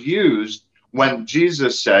word used when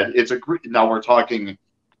Jesus said, now we're talking,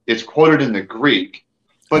 it's quoted in the Greek,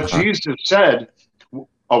 but Jesus said,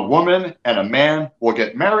 a woman and a man will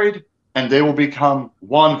get married and they will become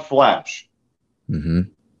one flesh. Mm-hmm.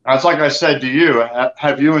 That's like I said to you,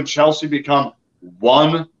 have you and Chelsea become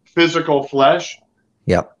one physical flesh?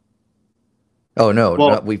 Yep. Oh,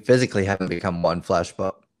 no, we physically haven't become one flesh,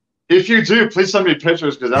 but if you do, please send me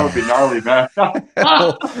pictures because that would be gnarly, man.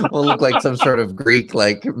 we'll look like some sort of Greek,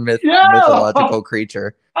 mythological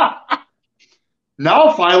creature.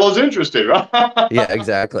 Now Philo's interested, right? Yeah,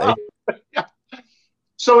 exactly.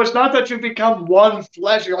 So it's not that you become one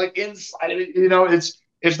flesh; you're like inside of it.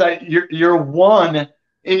 It's that you're one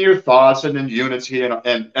in your thoughts and in unity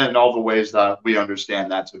and all the ways that we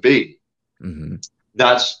understand that to be. Mm-hmm.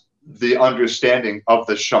 That's the understanding of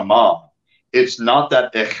the Shema. It's not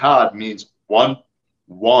that echad means one,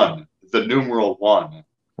 the numeral one.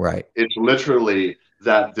 Right. It's literally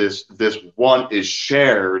that this one is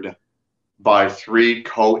shared by three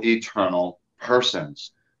co-eternal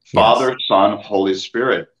persons. Father, Son, Holy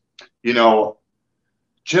Spirit.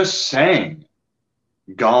 Just saying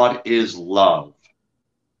God is love.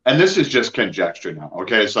 And this is just conjecture now.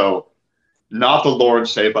 Okay, so not the Lord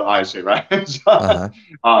say, but I say, right?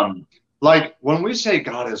 Like when we say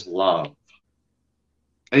God is love,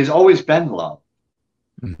 and he's always been love.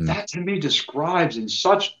 Mm-hmm. That to me describes in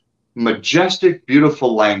such majestic,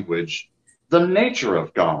 beautiful language the nature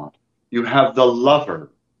of God. You have the lover,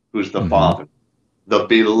 who's the Father, the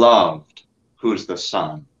beloved, who's the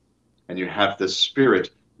Son, and you have the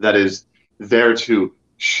Spirit that is there to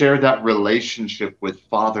share that relationship with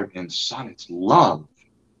Father and Son. It's love.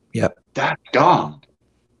 Yep. That's God.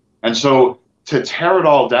 And so to tear it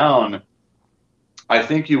all down, I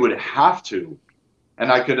think you would have to.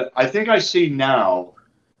 And I think I see now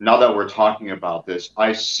that we're talking about this,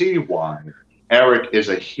 I see why Eric is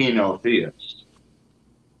a henotheist.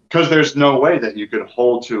 Because there's no way that you could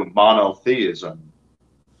hold to monotheism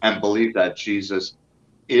and believe that Jesus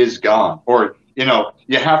is God. Or,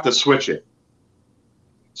 you have to switch it.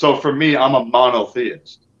 So for me, I'm a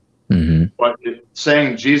monotheist. Mm-hmm. But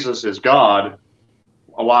saying Jesus is God,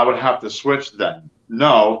 well, I would have to switch then.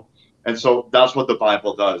 No. And so that's what the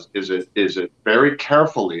Bible does, is it very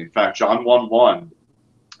carefully. In fact, John 1:1,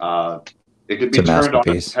 it could be turned on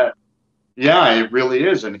its head. Yeah, it really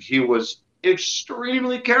is. And he was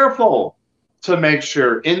extremely careful to make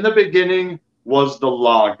sure in the beginning was the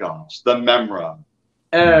Logos, the Memra.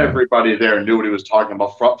 Everybody there knew what he was talking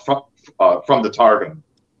about from the Targum.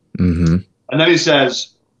 Mm-hmm. And then he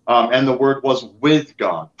says, and the word was with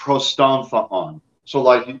God, prostantheon. So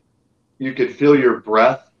like you could feel your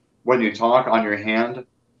breath when you talk on your hand.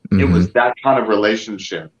 Mm-hmm. It was that kind of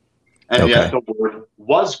relationship. and yet the Word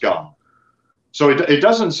was God. So it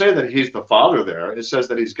doesn't say that he's the Father there. It says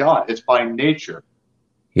that he's God. It's by nature.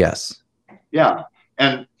 Yes. Yeah.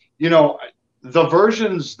 And, you know, the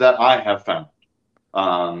versions that I have found,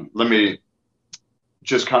 let me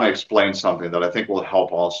just kind of explain something that I think will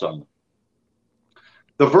help also.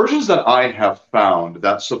 The versions that I have found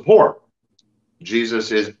that support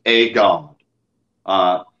Jesus is a God.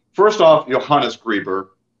 First off, Johannes Grieber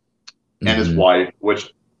and his wife,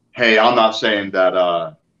 which, hey, I'm not saying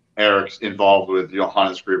that Eric's involved with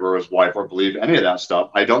Johannes Grieber or his wife or believe any of that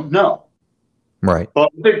stuff. I don't know. Right.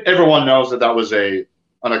 But I think everyone knows that that was an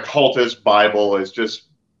occultist Bible. It's just,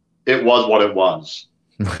 it was what it was.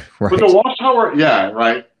 Right. But the Watchtower, yeah,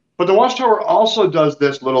 right. But the Watchtower also does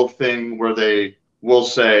this little thing where they will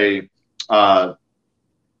say,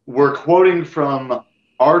 we're quoting from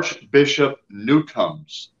Archbishop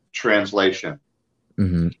Newcomb's translation.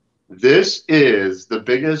 This is the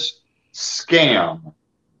biggest scam,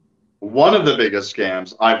 one of the biggest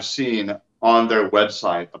scams I've seen on their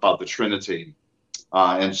website about the Trinity,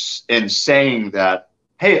 and saying that,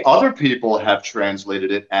 hey, other people have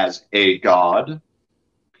translated it as a God.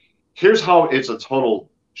 Here's how it's a total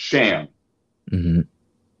sham.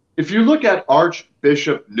 If you look at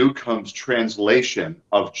Archbishop Newcomb's translation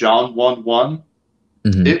of John 1:1,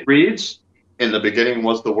 it reads, in the beginning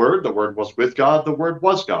was the Word was with God, the Word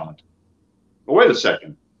was God. But wait a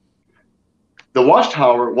second. The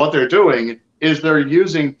Watchtower, what they're doing is they're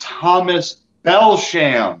using Thomas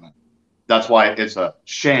Belsham. That's why it's a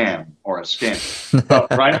sham or a scam, so,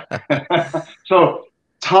 right? So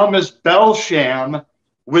Thomas Belsham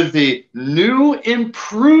with the new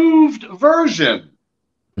improved version,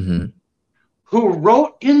 who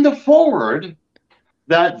wrote in the foreword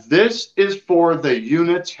that this is for the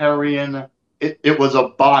Unitarian. It was a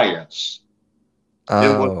bias.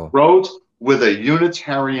 It was wrote with a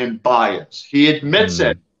Unitarian bias. He admits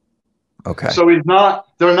it. Okay. So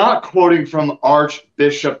they're not quoting from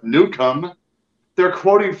Archbishop Newcomb. They're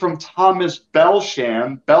quoting from Thomas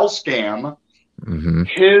Belsham,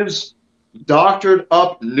 his doctored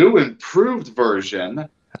up new improved version.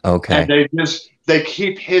 Okay. And they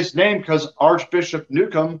keep his name because Archbishop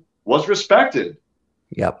Newcomb was respected.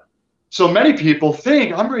 Yep. So many people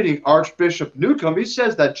think, I'm reading Archbishop Newcomb, he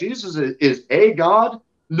says that Jesus is a God.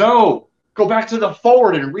 No, go back to the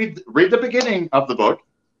forward and read the beginning of the book.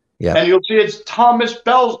 Yeah. And you'll see it's Thomas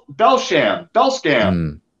Belsham.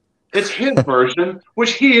 It's his version,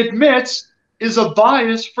 which he admits is a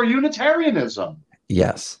bias for Unitarianism.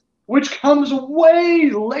 Yes. Which comes way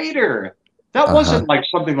later. That wasn't like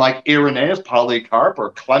something like Irenaeus, Polycarp,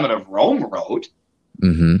 or Clement of Rome wrote.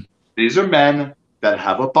 These are men that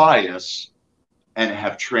have a bias and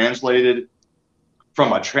have translated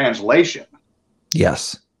from a translation.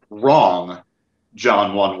 Yes. Wrong,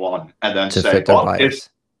 John 1:1, and then to say, fit their bias.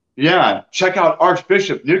 Yeah, check out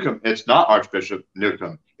Archbishop Newcomb. It's not Archbishop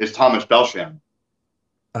Newcomb. It's Thomas Belsham.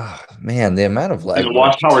 Oh man, the amount of and the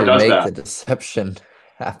Watchtower does make that. The deception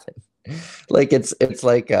happen. Like it's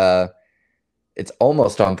like it's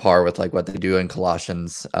almost on par with like what they do in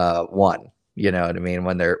Colossians 1. You know what I mean?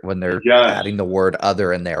 When they're adding the word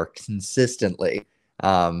other in there consistently.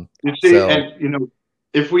 You see, and you know,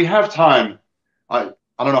 if we have time, I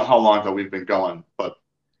don't know how long that we've been going, but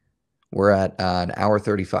we're at an hour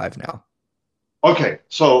 35 now. Okay,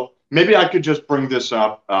 so maybe I could just bring this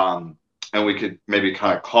up, and we could maybe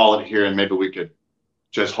kind of call it here, and maybe we could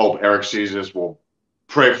just hope Eric sees this. We'll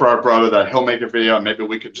pray for our brother that he'll make a video, and maybe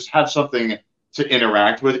we could just have something to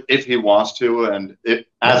interact with if he wants to, and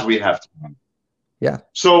as we have time. Yeah.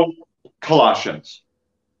 So Colossians,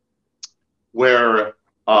 where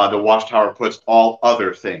the Watchtower puts all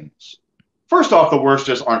other things. First off, the words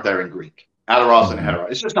just aren't there in Greek. Ateros and hetero.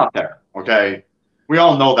 It's just not there, okay? We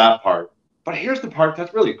all know that part. But here's the part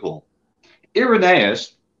that's really cool.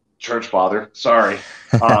 Irenaeus, church father, sorry.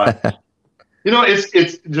 You know,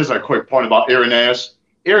 it's just a quick point about Irenaeus.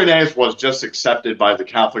 Irenaeus was just accepted by the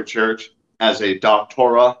Catholic Church as a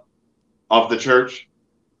doctora of the church.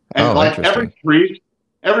 And like every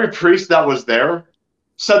priest that was there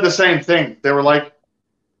said the same thing. They were like,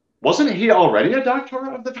 wasn't he already a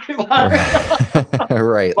doctor of the faith?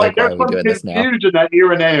 Right. Like there's some confusion at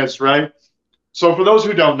Irenaeus, right? So for those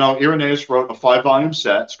who don't know, Irenaeus wrote a 5-volume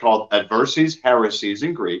set. It's called Adverses Heresies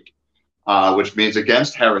in Greek, which means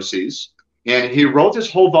against heresies. And he wrote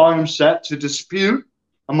this whole volume set to dispute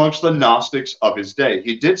amongst the Gnostics of his day.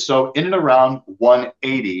 He did so in and around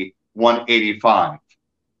 180, 185.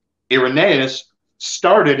 Irenaeus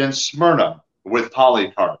started in Smyrna with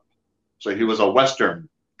Polycarp. So he was a Western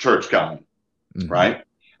church guy, right?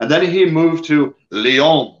 And then he moved to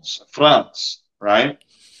Lyons, France, right?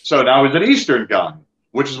 So now he's an Eastern guy,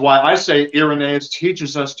 which is why I say Irenaeus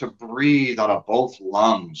teaches us to breathe out of both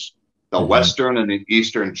lungs, the Western and the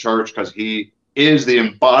Eastern church, because he is the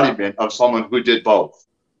embodiment of someone who did both.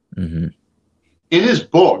 In his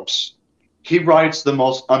books, he writes the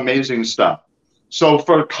most amazing stuff. So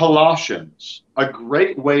for Colossians, a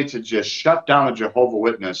great way to just shut down a Jehovah's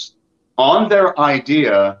Witness on their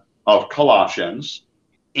idea of Colossians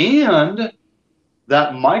and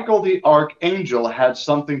that Michael the Archangel had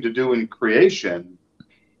something to do in creation,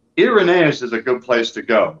 Irenaeus is a good place to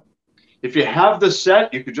go. If you have the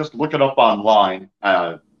set, you could just look it up online,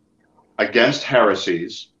 Against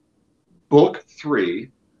Heresies, Book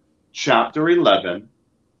 3, Chapter 11,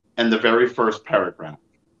 and the very first paragraph.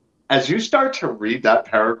 As you start to read that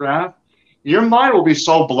paragraph, your mind will be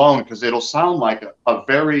so blown because it'll sound like a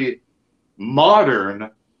very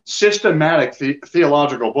modern, systematic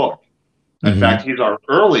theological book. In fact, he's our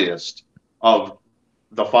earliest of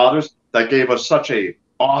the fathers that gave us such a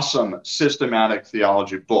awesome systematic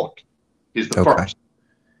theology book. He's the first.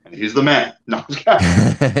 And he's the man. No,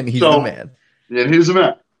 and he's the man. And he's the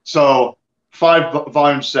man. So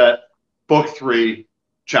 5-volume set, Book 3,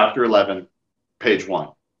 Chapter 11, page 1.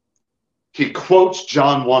 He quotes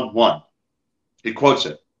John 1:1. He quotes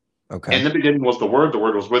it. Okay. In the beginning was the Word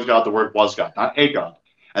was with God, the Word was God, not a God.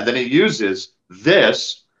 And then he uses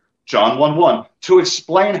this, John 1:1, to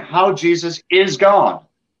explain how Jesus is God.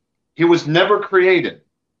 He was never created.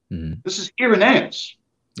 This is Irenaeus,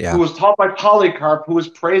 who was taught by Polycarp, who was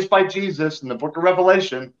praised by Jesus in the book of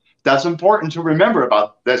Revelation. That's important to remember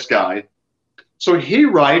about this guy. So he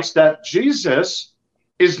writes that Jesus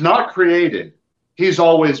is not created. He's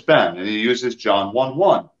always been. And he uses John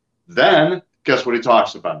 1:1. Then, guess what he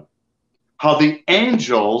talks about? How the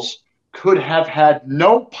angels could have had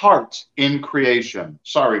no part in creation.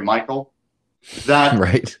 Sorry, Michael.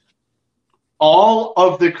 That all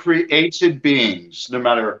of the created beings, no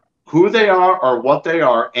matter who they are or what they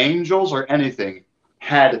are, angels or anything,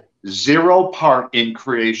 had zero part in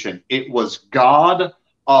creation. It was God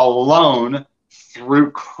alone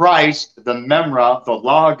through Christ, the Memra, the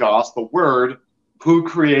Logos, the Word, who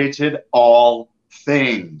created all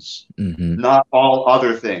things, not all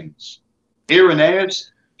other things.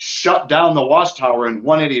 Irenaeus shut down the Watchtower in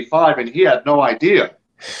 185, and he had no idea.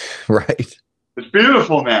 Right. It's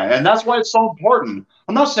beautiful, man. And that's why it's so important.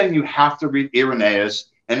 I'm not saying you have to read Irenaeus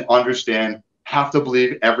and understand, have to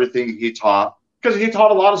believe everything he taught, because he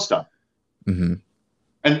taught a lot of stuff. And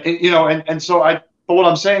so but what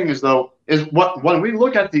I'm saying is, though, is when we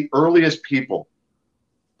look at the earliest people,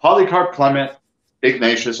 Polycarp, Clement,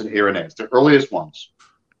 Ignatius, and Irenaeus, the earliest ones,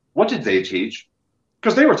 what did they teach?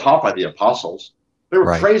 Because they were taught by the apostles. They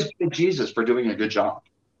were praised by Jesus for doing a good job.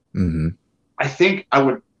 I think I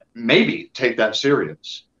would maybe take that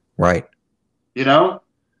serious. Right. You know?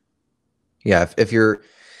 Yeah. If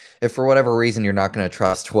for whatever reason you're not going to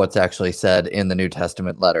trust what's actually said in the New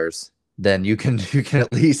Testament letters, then you can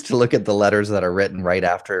at least look at the letters that are written right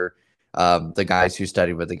after the guys who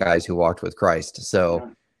studied with the guys who walked with Christ.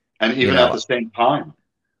 So, and even at the same time.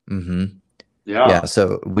 Yeah.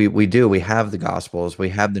 So we have the Gospels, we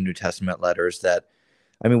have the New Testament letters that,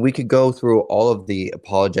 I mean, we could go through all of the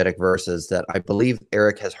apologetic verses that I believe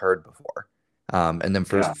Eric has heard before. And then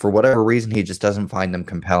for whatever reason, he just doesn't find them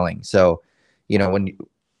compelling. So,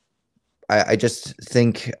 I just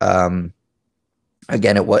think,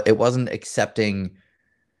 again, it wasn't accepting.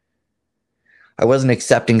 I wasn't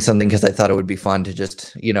accepting something because I thought it would be fun to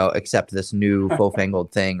just, accept this new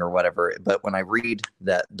fangled thing or whatever. But when I read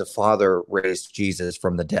that the Father raised Jesus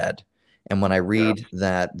from the dead, and when I read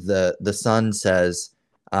that the Son says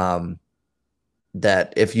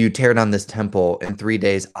that if you tear down this temple in 3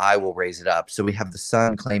 days, I will raise it up. So we have the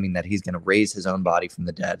Son claiming that he's going to raise his own body from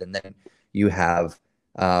the dead. And then you have,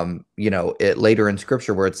 it later in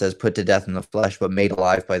Scripture where it says put to death in the flesh, but made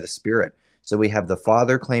alive by the Spirit. So we have the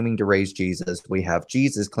Father claiming to raise Jesus. We have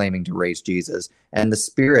Jesus claiming to raise Jesus, and the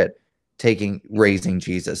Spirit raising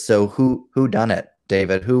Jesus. So who done it,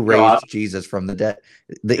 David? Who raised Jesus from the dead?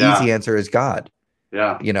 The easy answer is God.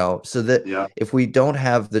 So that if we don't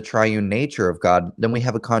have the triune nature of God, then we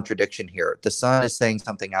have a contradiction here. The Son is saying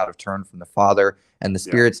something out of turn from the Father, and the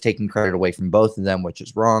Spirit's taking credit away from both of them, which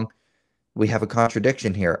is wrong. We have a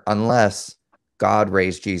contradiction here, unless God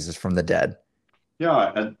raised Jesus from the dead.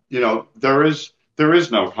 Yeah, and there is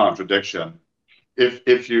no contradiction.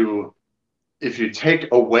 If you take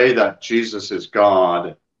away that Jesus is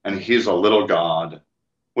God and he's a little God,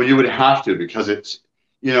 well, you would have to, because it's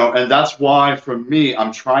and that's why for me,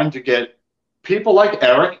 I'm trying to get people like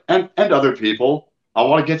Eric and other people. I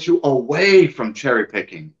want to get you away from cherry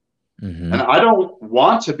picking, and I don't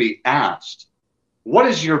want to be asked what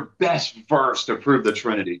is your best verse to prove the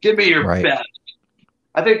Trinity? Give me your best.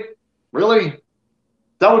 I think, really,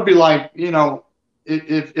 that would be like, you know,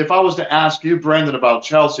 if I was to ask you, Brandon, about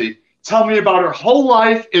Chelsea, tell me about her whole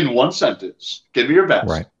life in one sentence. Give me your best.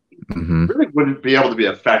 Right. Mm-hmm. Really wouldn't be able to be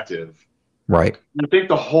effective. Right. I think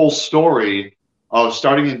the whole story of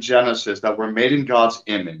starting in Genesis, that we're made in God's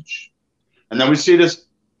image. And then we see this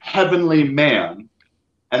heavenly man,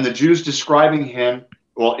 and the Jews describing him,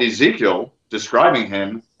 well, Ezekiel describing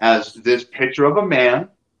him as this picture of a man.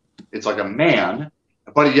 It's like a man,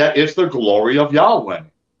 but yet it's the glory of Yahweh.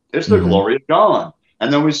 It's the glory of God.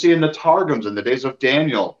 And then we see in the Targums in the days of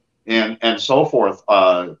Daniel and so forth,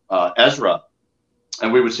 Ezra,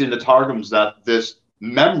 and we would see in the Targums that this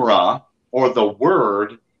Memra, or the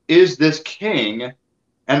Word, is this king,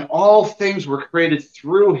 and all things were created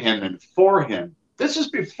through him and for him. This is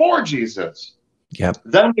before Jesus. Yep.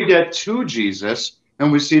 Then we get to Jesus,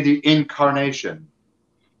 and we see the incarnation.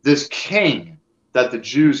 This king that the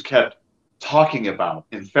Jews kept talking about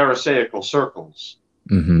in Pharisaical circles.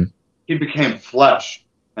 Mm-hmm. He became flesh,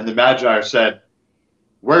 and the Magi said,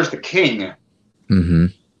 "Where's the king?" Mm-hmm.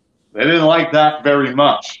 They didn't like that very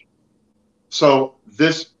much. So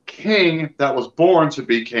this king that was born to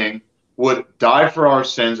be king would die for our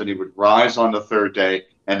sins, and he would rise on the third day.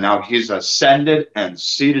 And now he's ascended and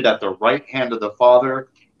seated at the right hand of the Father.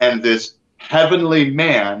 And this heavenly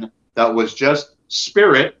man that was just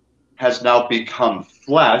spirit has now become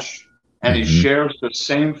flesh, and he shares the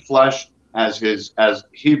same flesh as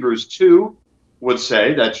Hebrews 2 would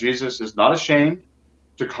say, that Jesus is not ashamed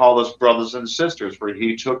to call us brothers and sisters, for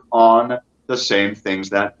he took on the same things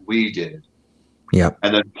that we did. Yep.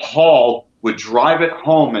 And then Paul would drive it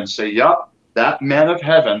home and say, yep, that man of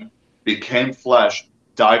heaven became flesh,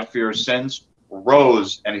 died for your sins,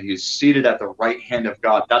 rose, and he's seated at the right hand of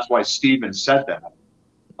God. That's why Stephen said that.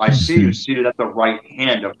 I see you seated at the right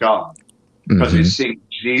hand of God. Because he's seeing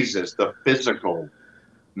Jesus, the physical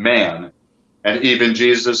man. And even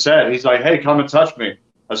Jesus said, he's like, hey, come and touch me.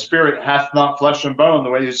 A spirit hath not flesh and bone the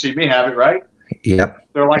way you see me have it, right? Yep.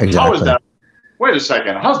 They're like, exactly. How is that? Wait a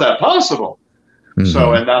second. How's that possible?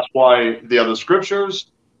 So, and that's why the other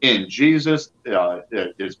scriptures in Jesus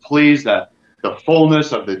is pleased that the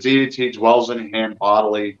fullness of the deity dwells in him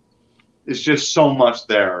bodily. It's just so much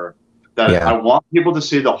there that I want people to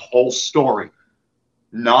see the whole story,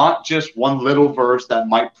 not just one little verse that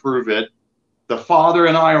might prove it. The Father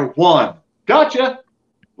and I are one. Gotcha.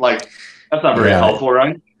 Like, that's not very helpful,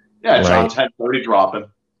 right? Yeah, John 10:30 dropping.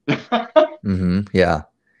 Yeah.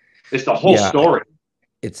 It's the whole story.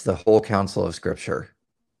 It's the whole counsel of Scripture.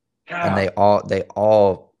 Yeah. And they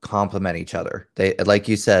all complement each other. They, like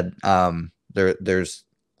you said, there's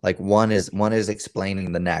like one is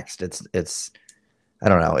explaining the next. It's I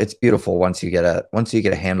don't know. It's beautiful once you get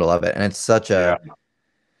a handle of it, and it's such a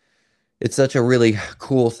really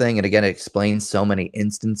cool thing. And again, it explains so many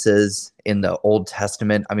instances in the Old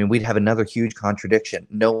Testament. I mean, we'd have another huge contradiction.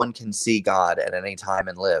 No one can see God at any time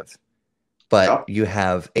and live, but you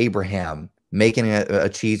have Abraham making a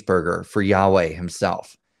cheeseburger for Yahweh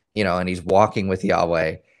himself, you know, and he's walking with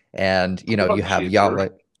Yahweh, and you know, you have Yahweh,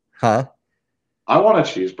 huh? I want a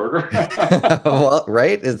cheeseburger. Well,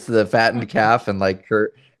 right? It's the fattened calf and like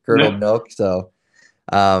curdled milk. So,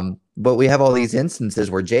 but we have all these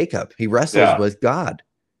instances where Jacob, he wrestles with God.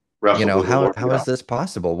 You know, how is this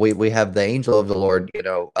possible? We have the angel of the Lord, you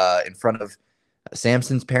know, in front of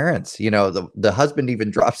Samson's parents. You know, the husband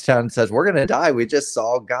even drops down and says, "We're going to die. We just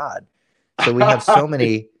saw God." So we have so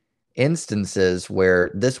many instances where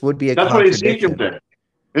this would be a contradiction. What Ezekiel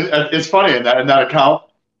did. It's funny in that account.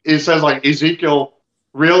 It says like Ezekiel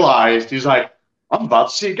realized, he's like, I'm about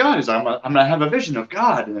to see God. He's like, I'm going to have a vision of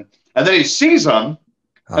God. And then he sees him,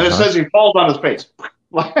 and it says he falls on his face.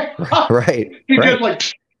 Right. He just like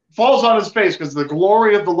falls on his face because the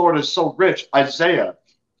glory of the Lord is so rich. Isaiah,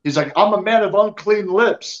 he's like, I'm a man of unclean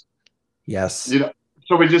lips. Yes. You know,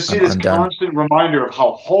 so we just see this constant reminder of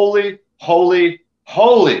how holy, holy,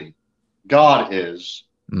 holy God is.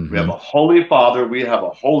 We have a holy Father, we have a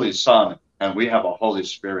holy Son, and we have a Holy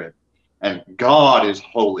Spirit. And God is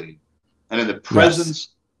holy. And in the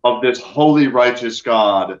presence of this holy, righteous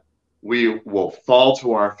God, we will fall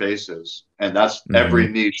to our faces. And that's every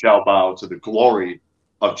knee shall bow to the glory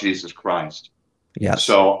of Jesus Christ. Yes.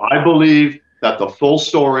 So I believe that the full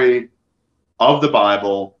story of the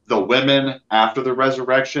Bible, the women after the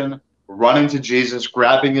resurrection, running to Jesus,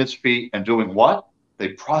 grabbing his feet, and doing what? They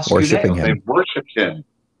prostrate him. They worship him.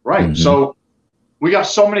 Right. So we got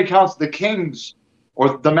so many accounts. The kings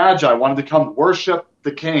or the Magi wanted to come worship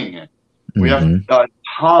the king. We have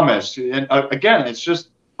Thomas. And again, it's just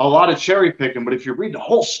a lot of cherry picking. But if you read the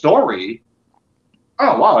whole story,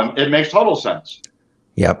 Oh, wow. It makes total sense.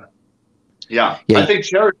 Yep. Yeah. Yeah. I think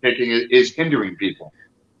cherry picking is hindering people.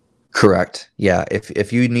 Correct. Yeah.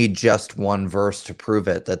 If you need just one verse to prove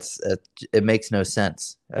it, it makes no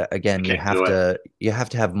sense. Again, you have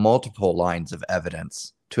to have multiple lines of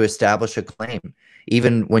evidence to establish a claim.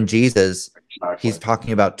 Even when Jesus, he's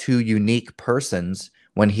talking about two unique persons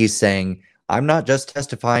when he's saying, "I'm not just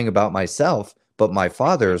testifying about myself, but my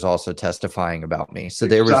Father is also testifying about me." So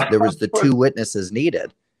there was the two witnesses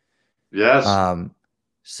needed. Yes.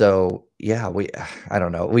 So yeah, I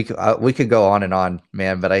don't know. We could go on and on,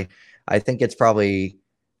 man, but I think it's probably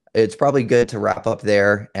good to wrap up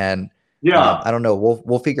there. And yeah, I don't know.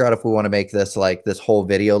 We'll figure out if we want to make this like this whole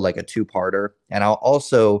video like a two-parter. And I'll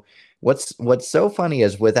also what's so funny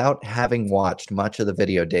is without having watched much of the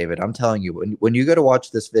video, David, I'm telling you, when you go to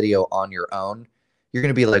watch this video on your own, you're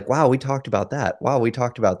gonna be like, wow, we talked about that. Wow, we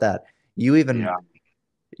talked about that. You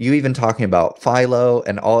even talking about Philo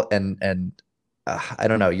and all and I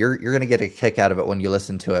don't know. You're gonna get a kick out of it when you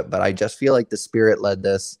listen to it, but I just feel like the Spirit led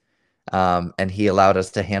this, and He allowed us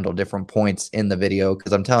to handle different points in the video.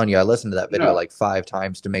 Because I'm telling you, I listened to that video like 5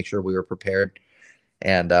 times to make sure we were prepared,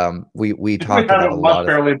 and we talked about a lot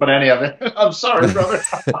barely, but any of it. I'm sorry, brother.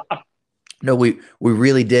 No, we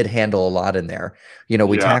really did handle a lot in there. You know,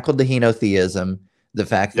 we tackled the henotheism, the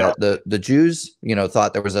fact that the Jews, you know,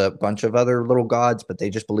 thought there was a bunch of other little gods, but they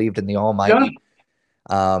just believed in the Almighty.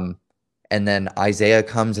 And then Isaiah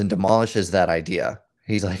comes and demolishes that idea.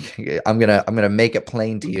 He's like, I'm gonna make it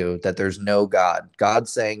plain to you that there's no God.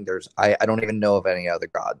 God's saying I don't even know of any other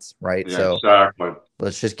gods, right? Yeah, so exactly.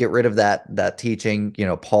 Let's just get rid of that teaching. You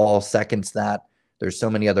know, Paul seconds that. There's so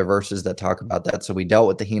many other verses that talk about that. So we dealt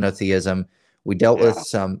with the henotheism. We dealt with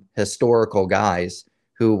some historical guys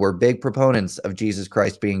who were big proponents of Jesus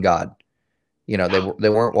Christ being God. You know, they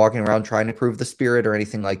weren't walking around trying to prove the Spirit or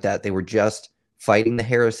anything like that. They were just fighting the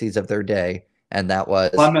heresies of their day, and that was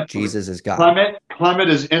Jesus is God. Clement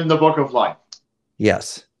is in the Book of Life.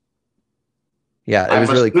 Yes. Yeah, it was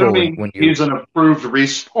really cool when he's an approved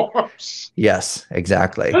resource. Yes,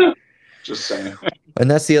 exactly. Just saying. And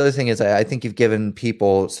that's the other thing is I think you've given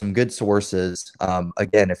people some good sources.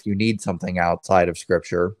 Again, if you need something outside of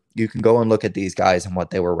Scripture, you can go and look at these guys and what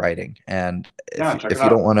they were writing. And if you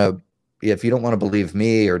don't want to believe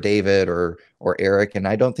me or David or Eric, and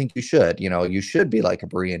I don't think you should, you know, you should be like a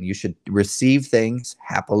Berean. You should receive things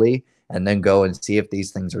happily and then go and see if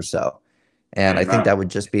these things are so. And I think that would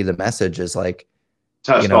just be the message is like,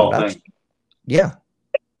 test all things. Yeah.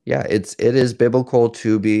 Yeah. It is biblical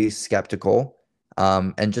to be skeptical,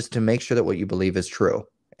 and just to make sure that what you believe is true.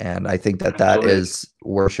 And I think that is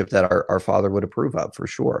worship that our Father would approve of for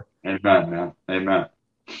sure. Amen, man. Amen.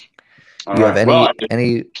 Do you have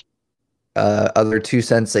any other 2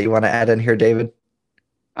 cents that you want to add in here, David?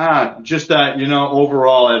 Just that, you know,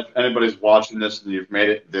 overall, if anybody's watching this and you've made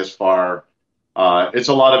it this far, it's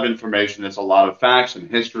a lot of information. It's a lot of facts and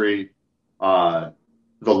history.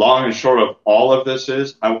 The long and short of all of this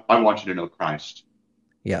is I want you to know Christ.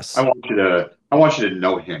 Yes. I want you to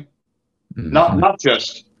know Him. Mm-hmm. Not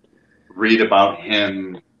just read about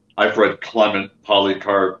Him. I've read Clement,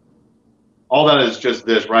 Polycarp. All that is just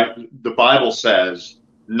this, right? The Bible says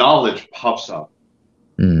knowledge puffs up,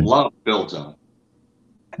 love builds up.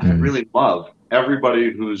 And I really love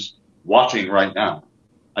everybody who's watching right now.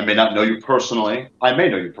 I may not know you personally. I may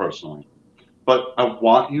know you personally. But I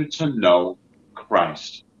want you to know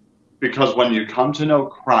Christ. Because when you come to know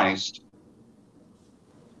Christ,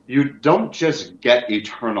 you don't just get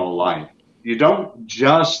eternal life. You don't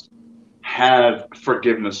just have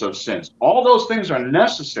forgiveness of sins. All those things are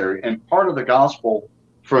necessary and part of the gospel.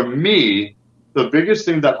 For me, the biggest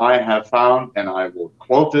thing that I have found, and I will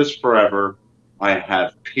quote this forever, I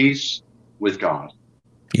have peace with God.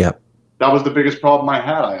 Yep. That was the biggest problem I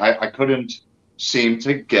had. I couldn't seem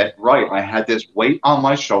to get right. I had this weight on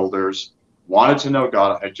my shoulders, wanted to know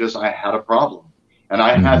God. I had a problem. And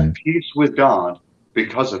I had peace with God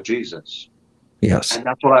because of Jesus. Yes. And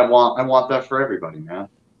that's what I want. I want that for everybody, man.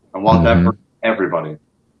 I want that for everybody.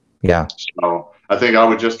 Yeah. So I think I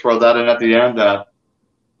would just throw that in at the end that,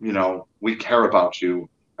 you know, we care about you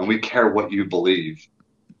and we care what you believe.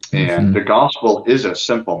 And the gospel is a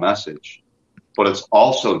simple message, but it's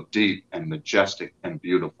also deep and majestic and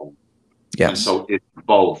beautiful. Yes. And so it's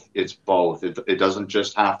both. It's both. It doesn't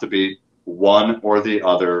just have to be one or the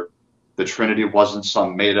other. The Trinity wasn't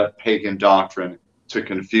some made-up pagan doctrine to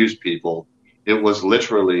confuse people. It was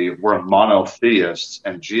literally, we're monotheists,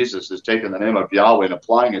 and Jesus is taking the name of Yahweh and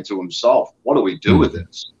applying it to himself. What do we do with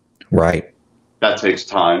this? Right. That takes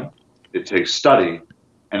time. It takes study.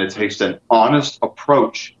 And it takes an honest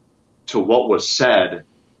approach to what was said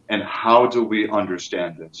And how do we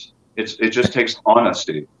understand this? It just takes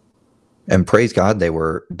honesty. And praise God,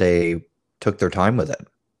 they took their time with it.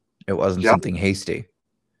 It wasn't something hasty.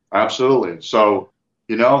 Absolutely. So,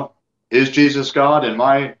 is Jesus God? In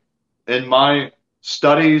my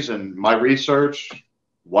studies and my research,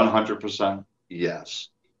 100% yes.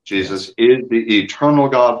 Jesus is the eternal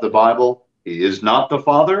God of the Bible. He is not the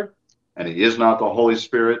Father, and he is not the Holy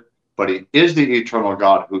Spirit, but he is the eternal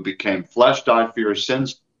God who became flesh, died for your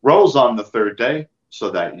sins, rose on the third day, so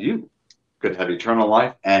that you could have eternal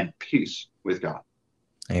life and peace with God.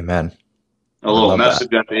 Amen. A little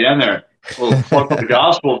message at the end there. A little plug of the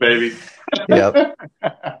gospel, baby. Yep.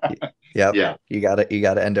 Yeah. You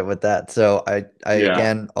gotta end it with that. So I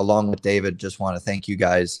again, along with David, just want to thank you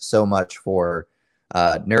guys so much for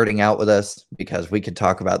nerding out with us, because we could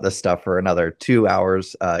talk about this stuff for another 2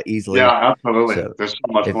 hours easily. Yeah, absolutely. So there's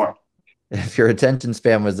so much more. If your attention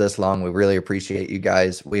span was this long, we really appreciate you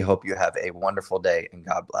guys. We hope you have a wonderful day, and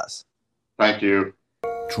God bless. Thank you.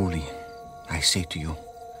 Truly, I say to you,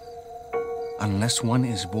 unless one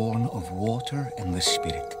is born of water and the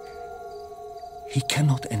Spirit, he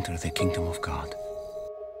cannot enter the kingdom of God.